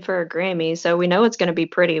nominated for a Grammy, so we know it's going to be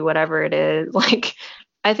pretty, whatever it is. Like,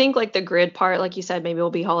 I think like the grid part, like you said, maybe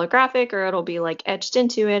it'll be holographic or it'll be like etched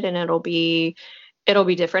into it, and it'll be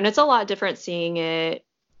different. It's a lot different seeing it.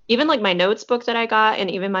 Even like my notes book that I got,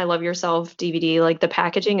 and even my Love Yourself DVD, like the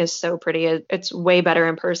packaging is so pretty. It's way better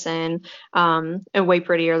in person, and way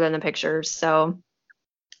prettier than the pictures. So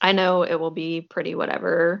I know it will be pretty,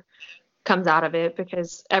 whatever comes out of it,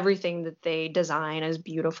 because everything that they design is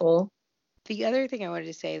beautiful. The other thing I wanted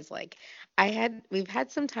to say is like we've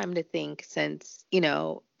had some time to think since,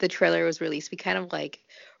 the trailer was released. We kind of like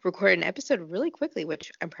recorded an episode really quickly,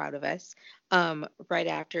 which I'm proud of us. Right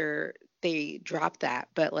after they dropped that.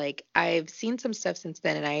 But like I've seen some stuff since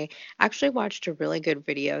then, and I actually watched a really good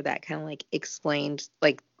video that kind of like explained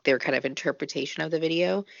like their kind of interpretation of the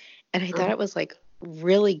video. And I thought Mhm. it was like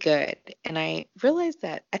really good. And I realized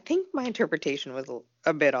that I think my interpretation was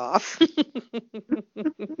a bit off.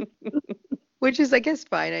 Which is, I guess,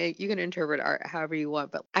 fine. You can interpret art however you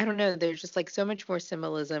want, but I don't know. There's just like so much more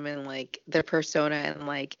symbolism in like the persona and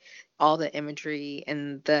like all the imagery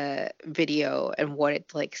and the video and what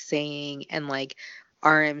it's like saying and like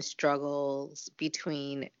RM struggles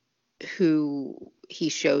between who he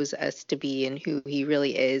shows us to be and who he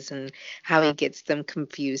really is and how he gets them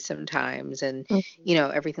confused sometimes and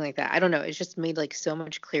everything like that. I don't know. It's just made like so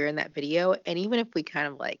much clearer in that video. And even if we kind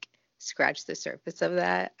of like scratch the surface of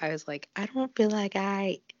that, I was like, I don't feel like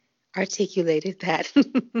I articulated that.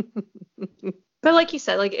 But like you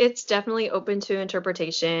said, like it's definitely open to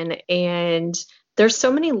interpretation, and there's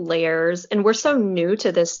so many layers, and we're so new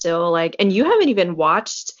to this still, like, and you haven't even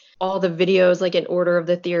watched all the videos like in order of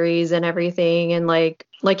the theories and everything, and like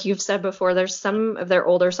you've said before, there's some of their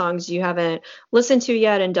older songs you haven't listened to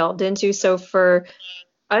yet and delved into. So for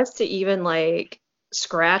us to even like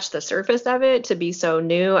scratch the surface of it to be so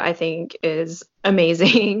new, I think is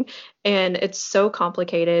amazing. And it's so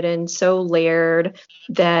complicated and so layered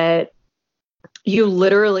that you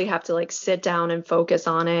literally have to like sit down and focus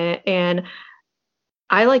on it. And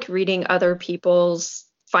I like reading other people's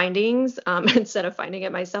findings instead of finding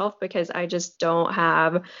it myself, because I just don't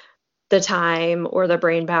have the time or the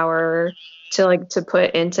brain power to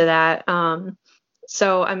put into that.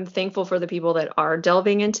 So I'm thankful for the people that are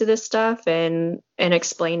delving into this stuff and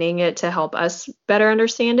explaining it to help us better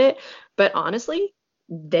understand it. But honestly,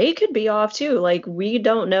 they could be off too. Like we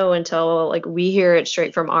don't know until like we hear it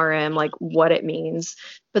straight from RM, like what it means.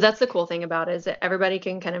 But that's the cool thing about it, is that everybody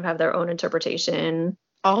can kind of have their own interpretation.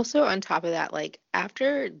 Also, on top of that, like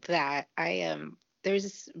after that, there's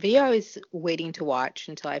this video I was waiting to watch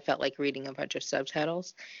until I felt like reading a bunch of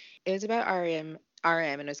subtitles. It was about RM,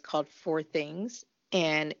 and it was called Four Things.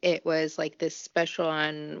 And it was like this special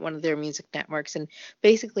on one of their music networks. And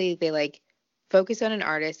basically, they like focus on an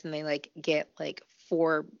artist and they like get like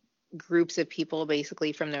four groups of people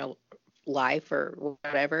basically from their life or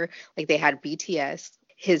whatever. Like they had BTS,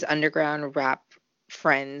 his underground rap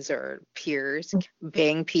friends or peers,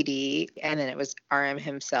 Bang PD, and then it was RM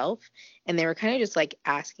himself. And they were kind of just like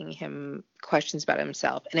asking him questions about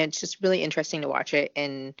himself. And it's just really interesting to watch it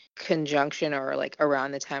in conjunction or like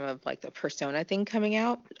around the time of like the Persona thing coming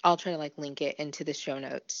out. I'll try to like link it into the show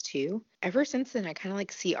notes too. Ever since then, I kind of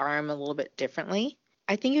like see RM a little bit differently.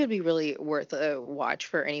 I think it would be really worth a watch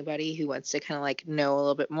for anybody who wants to kind of like know a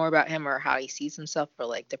little bit more about him or how he sees himself or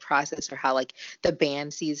like the process or how like the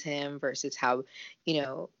band sees him versus how,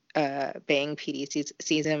 Bang PD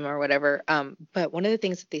sees him or whatever. But one of the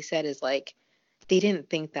things that they said is like they didn't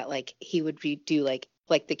think that like he would do like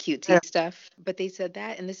the cutesy stuff, but they said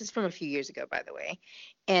that, and this is from a few years ago, by the way.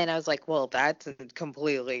 And I was like, well, that's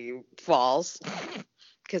completely false.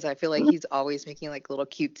 Because I feel like he's always making like little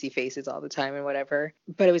cutesy faces all the time and whatever.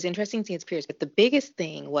 But it was interesting seeing his peers. But the biggest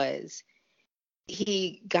thing was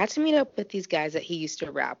he got to meet up with these guys that he used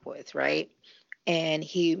to rap with, right? And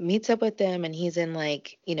he meets up with them and he's in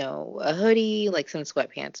like, a hoodie, like some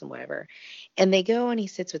sweatpants and whatever. And they go and he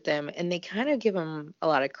sits with them and they kind of give him a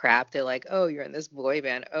lot of crap. They're like, oh, you're in this boy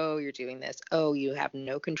band. Oh, you're doing this. Oh, you have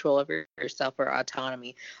no control over yourself or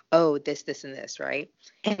autonomy. Oh, this, and this, right?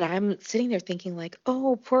 And I'm sitting there thinking like,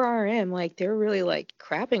 oh, poor RM. Like they're really like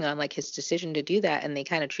crapping on like his decision to do that. And they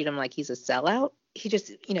kind of treat him like he's a sellout. He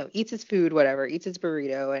just, eats his food, whatever, eats his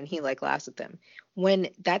burrito, and he like laughs at them. When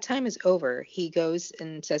that time is over, he goes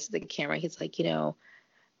and says to the camera, he's like, in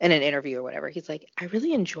an interview or whatever, he's like, I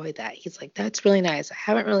really enjoyed that. He's like, that's really nice. I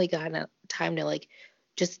haven't really gotten a time to like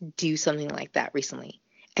just do something like that recently.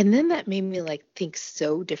 And then that made me like think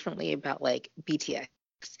so differently about like BTS.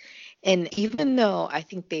 And even though I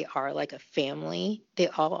think they are like a family, they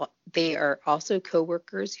are also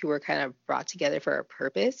coworkers who were kind of brought together for a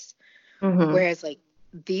purpose. Mm-hmm. Whereas like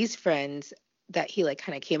these friends that he like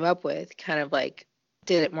kind of came up with kind of like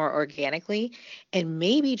did it more organically. And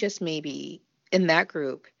maybe, just maybe, in that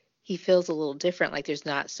group, he feels a little different. Like there's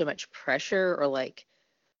not so much pressure or like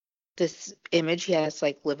this image he has to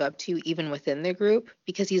like live up to even within the group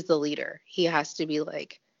because he's the leader. He has to be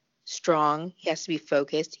like strong. He has to be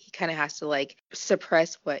focused. He kind of has to like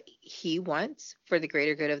suppress what he wants for the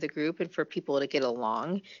greater good of the group and for people to get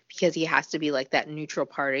along because he has to be like that neutral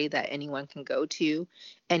party that anyone can go to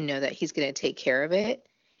and know that he's going to take care of it.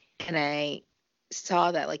 And I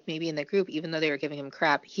saw that like maybe in the group, even though they were giving him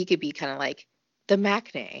crap, he could be kind of like the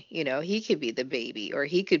Macne, he could be the baby or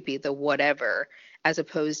he could be the whatever, as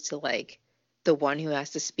opposed to like the one who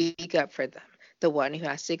has to speak up for them, the one who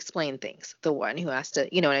has to explain things, the one who has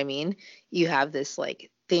to, you know what I mean? You have this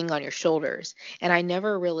like thing on your shoulders. And I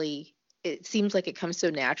never really it seems like it comes so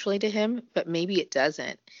naturally to him, but maybe it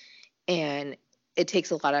doesn't. And it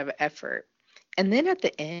takes a lot of effort. And then at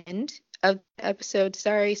the end of the episode,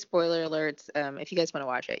 sorry, spoiler alerts. If you guys want to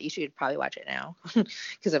watch it, you should probably watch it now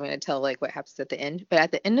because I'm going to tell like what happens at the end. But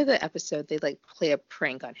at the end of the episode, they like play a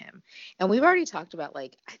prank on him. And we've already talked about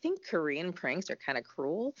like, I think Korean pranks are kind of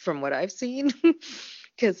cruel from what I've seen.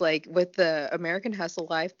 Because like with the American Hustle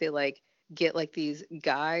life, they like get like these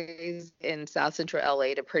guys in South Central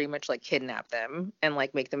LA to pretty much like kidnap them and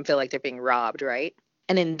like make them feel like they're being robbed, right?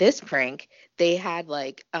 And in this prank, they had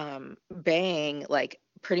like Bang like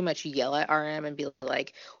pretty much yell at RM and be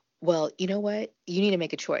like, well, you know what? You need to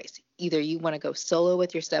make a choice. Either you want to go solo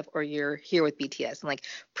with your stuff or you're here with BTS. And like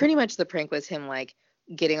pretty much the prank was him like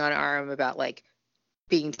getting on RM about like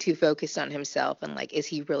being too focused on himself and like, is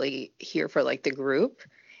he really here for like the group?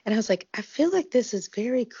 And I was like, I feel like this is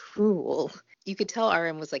very cruel. You could tell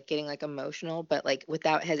RM was like getting like emotional, but like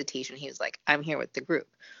without hesitation, he was like, I'm here with the group,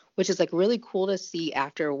 which is like really cool to see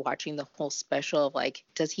after watching the whole special of like,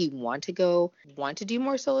 does he want to do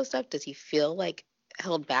more solo stuff? Does he feel like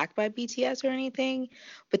held back by BTS or anything?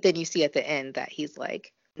 But then you see at the end that he's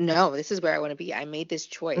like, no, this is where I want to be. I made this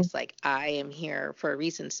choice. Like, I am here for a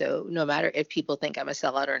reason. So no matter if people think I'm a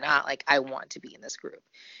sellout or not, like, I want to be in this group.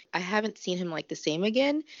 I haven't seen him like the same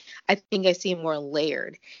again. I think I see him more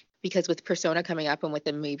layered because with Persona coming up and with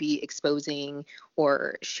them maybe exposing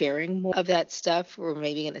or sharing more of that stuff, we're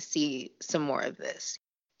maybe going to see some more of this.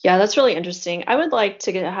 Yeah, that's really interesting. I would like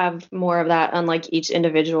to have more of that on like each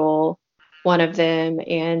individual one of them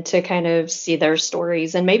and to kind of see their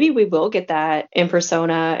stories. And maybe we will get that in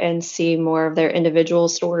Persona and see more of their individual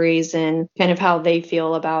stories and kind of how they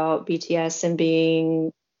feel about BTS and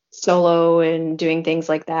being solo and doing things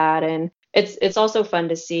like that. And it's also fun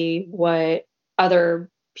to see what other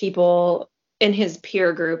people in his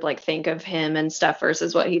peer group like think of him and stuff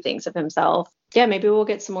versus what he thinks of himself. Yeah, maybe we'll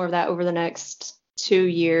get some more of that over the next 2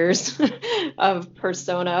 years of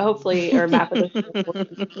Persona, hopefully, or Map of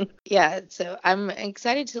the Yeah, so I'm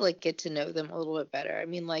excited to like get to know them a little bit better. I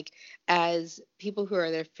mean, like as people who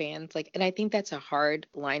are their fans, like, and I think that's a hard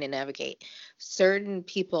line to navigate. Certain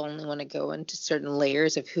people only want to go into certain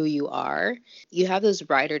layers of who you are. You have those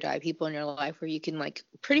ride or die people in your life where you can like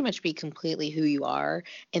pretty much be completely who you are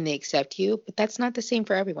and they accept you, but that's not the same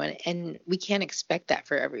for everyone, and we can't expect that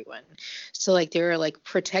for everyone. So like there are like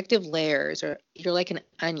protective layers, or you're like an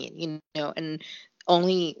onion, you know, and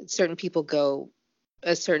only certain people go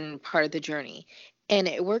a certain part of the journey. And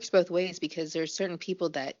it works both ways because there's certain people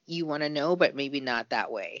that you want to know, but maybe not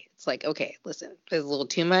that way. It's like, okay, listen, there's a little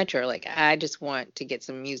too much, or like, I just want to get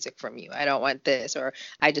some music from you. I don't want this, or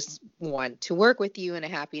I just want to work with you in a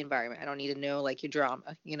happy environment. I don't need to know like your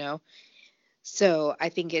drama, you know? So I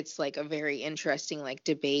think it's like a very interesting like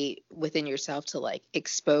debate within yourself to like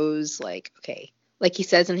expose like, okay, like he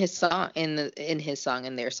says in his song, in his song,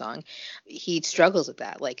 in their song, he struggles with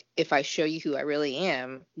that. Like, if I show you who I really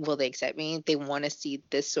am, will they accept me? They want to see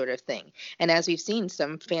this sort of thing. And as we've seen,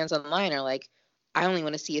 some fans online are like, I only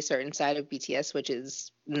want to see a certain side of BTS, which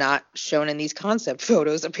is not shown in these concept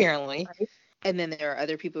photos apparently. Right. And then there are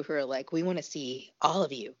other people who are like, we want to see all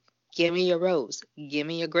of you. Give me your rose, give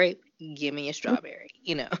me your grape, give me your strawberry,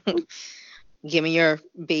 you know, give me your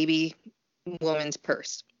baby woman's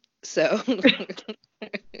purse. So,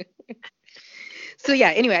 so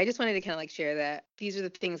yeah, anyway, I just wanted to kind of like share that these are the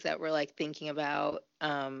things that we're like thinking about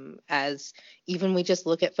as even we just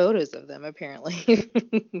look at photos of them apparently.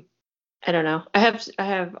 I don't know. I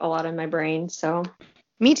have a lot in my brain, so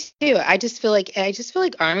Me too. I just feel like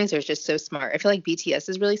armies are just so smart. I feel like BTS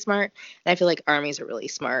is really smart, and I feel like armies are really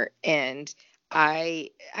smart. And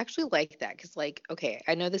I actually like that because, like, okay,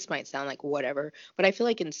 I know this might sound like whatever, but I feel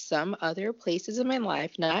like in some other places in my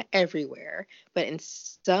life, not everywhere, but in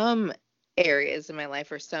some areas in my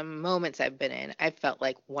life or some moments I've been in, I felt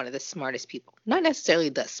like one of the smartest people. Not necessarily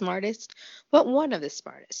the smartest, but one of the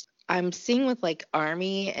smartest. I'm seeing with like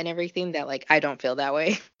army and everything that like I don't feel that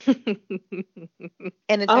way.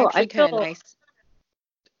 And it's oh, I actually kind of feel nice.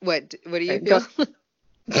 What do you go. feel?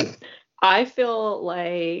 I feel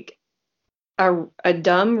like a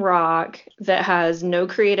dumb rock that has no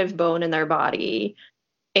creative bone in their body.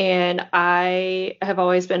 And I have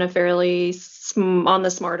always been a fairly on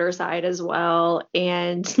the smarter side as well.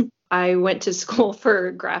 And I went to school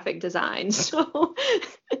for graphic design. So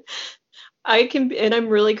I can, and I'm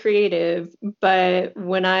really creative. But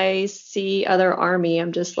when I see other army,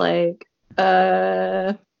 I'm just like,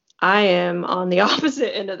 uh, I am on the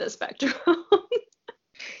opposite end of the spectrum.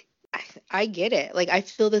 I get it. Like I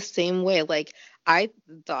feel the same way. Like I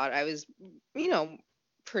thought I was, you know,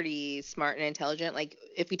 pretty smart and intelligent. Like,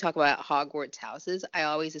 if we talk about Hogwarts houses, I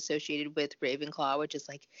always associated with Ravenclaw, which is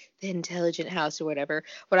like the intelligent house or whatever.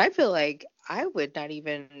 But I feel like I would not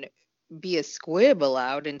even be a squib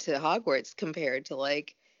allowed into Hogwarts compared to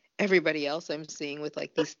like everybody else I'm seeing with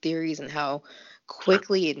like these theories and how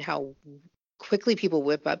quickly people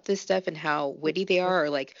whip up this stuff and how witty they are. Or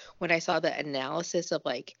like when I saw the analysis of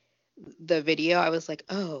like the video, I was like,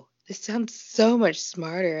 oh, this sounds so much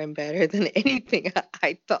smarter and better than anything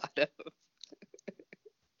I thought of.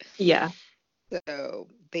 Yeah. So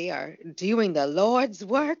they are doing the Lord's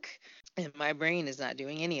work, and my brain is not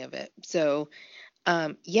doing any of it. So,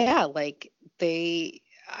 yeah, like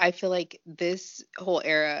I feel like this whole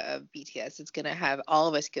era of BTS is going to have all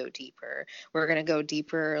of us go deeper. We're going to go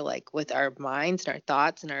deeper, like with our minds and our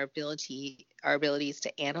thoughts and our abilities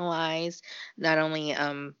to analyze not only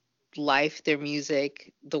life, their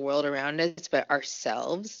music, the world around us, but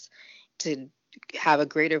ourselves, to have a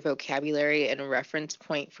greater vocabulary and a reference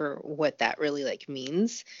point for what that really like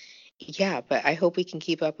means. Yeah, but I hope we can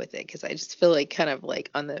keep up with it because I just feel like kind of like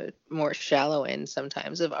on the more shallow end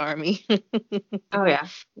sometimes of Army. Oh yeah,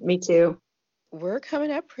 me too. We're coming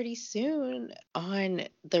up pretty soon on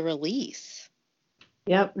the release.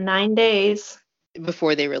 Yep, 9 days.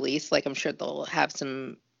 Before they release, like I'm sure they'll have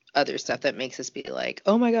some other stuff that makes us be like,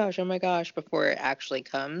 oh my gosh, before it actually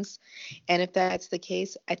comes. And if that's the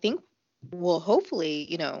case, I think we'll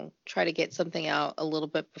hopefully, try to get something out a little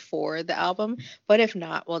bit before the album. But if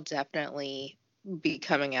not, we'll definitely be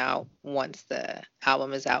coming out once the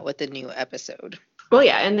album is out with the new episode. Well,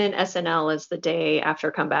 yeah, and then SNL is the day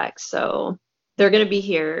after comeback, so they're gonna be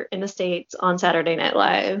here in the States on Saturday Night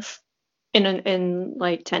Live in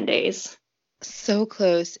like 10 days. So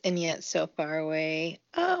close and yet so far away.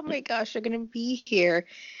 Oh my gosh, they're gonna be here.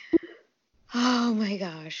 Oh my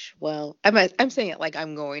gosh. Well, I'm saying it like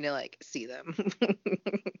I'm going to like see them.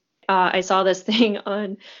 I saw this thing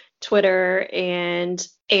on Twitter and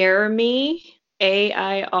AirMe,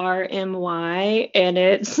 AIRMY, and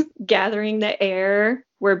it's gathering the air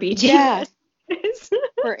where BTS is.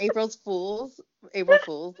 For April Fools,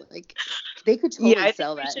 like they could Yeah, totally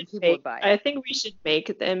sell that and people would buy I it. think we should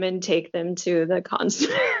make them and take them to the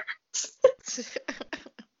concert.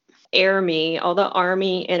 Air me all the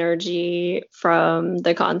army energy from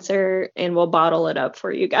the concert, and we'll bottle it up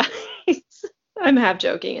for you guys. I'm half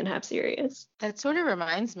joking and half serious. That sort of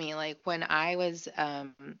reminds me, like when I was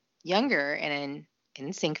younger and an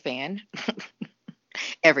NSYNC fan,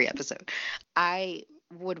 every episode, I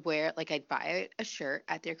would wear, like I'd buy a shirt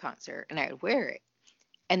at their concert and I would wear it.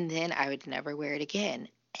 And then I would never wear it again.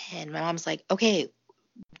 And my mom's like, okay,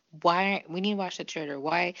 why we need to wash that shirt, or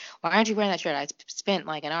why aren't you wearing that shirt? I spent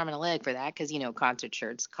like an arm and a leg for that because concert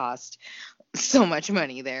shirts cost so much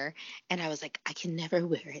money there. And I was like, I can never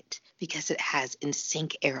wear it because it has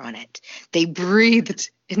NSYNC air on it. They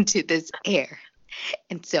breathed into this air.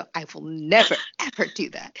 And so I will never, ever do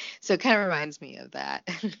that. So it kind of reminds me of that.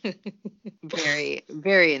 Very,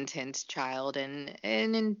 very intense child and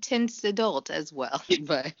an intense adult as well.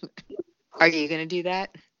 But are you going to do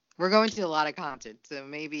that? We're going to a lot of concerts, so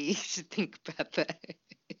maybe you should think about that.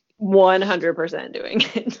 100% doing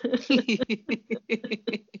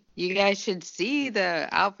it. You guys should see the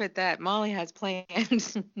outfit that Molly has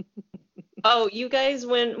planned. Oh, you guys,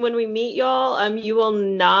 when we meet y'all, you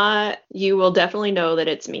will definitely know that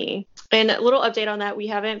it's me. And a little update on that, we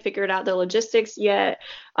haven't figured out the logistics yet,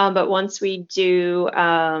 but once we do,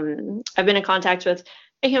 I've been in contact with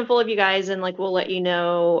a handful of you guys, and like we'll let you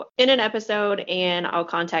know in an episode, and I'll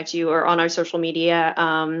contact you or on our social media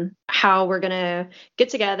how we're gonna get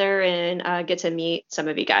together and get to meet some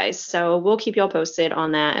of you guys. So we'll keep y'all posted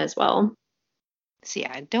on that as well. So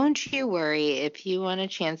yeah, don't you worry. If you want a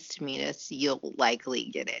chance to meet us, you'll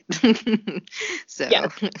likely get it. So yeah.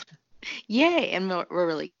 Yay, and we're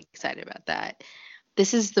really excited about that.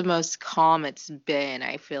 This is the most calm it's been,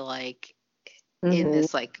 I feel like, in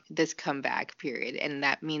this comeback period, and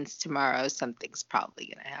that means tomorrow something's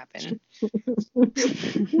probably gonna happen.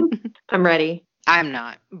 I'm ready. I'm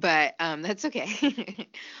not, but that's okay.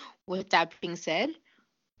 With that being said,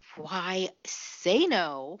 why say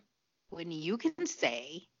no when you can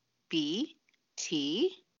say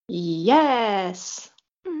BT? Yes.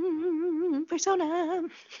 Persona.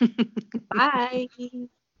 Bye.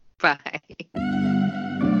 Bye.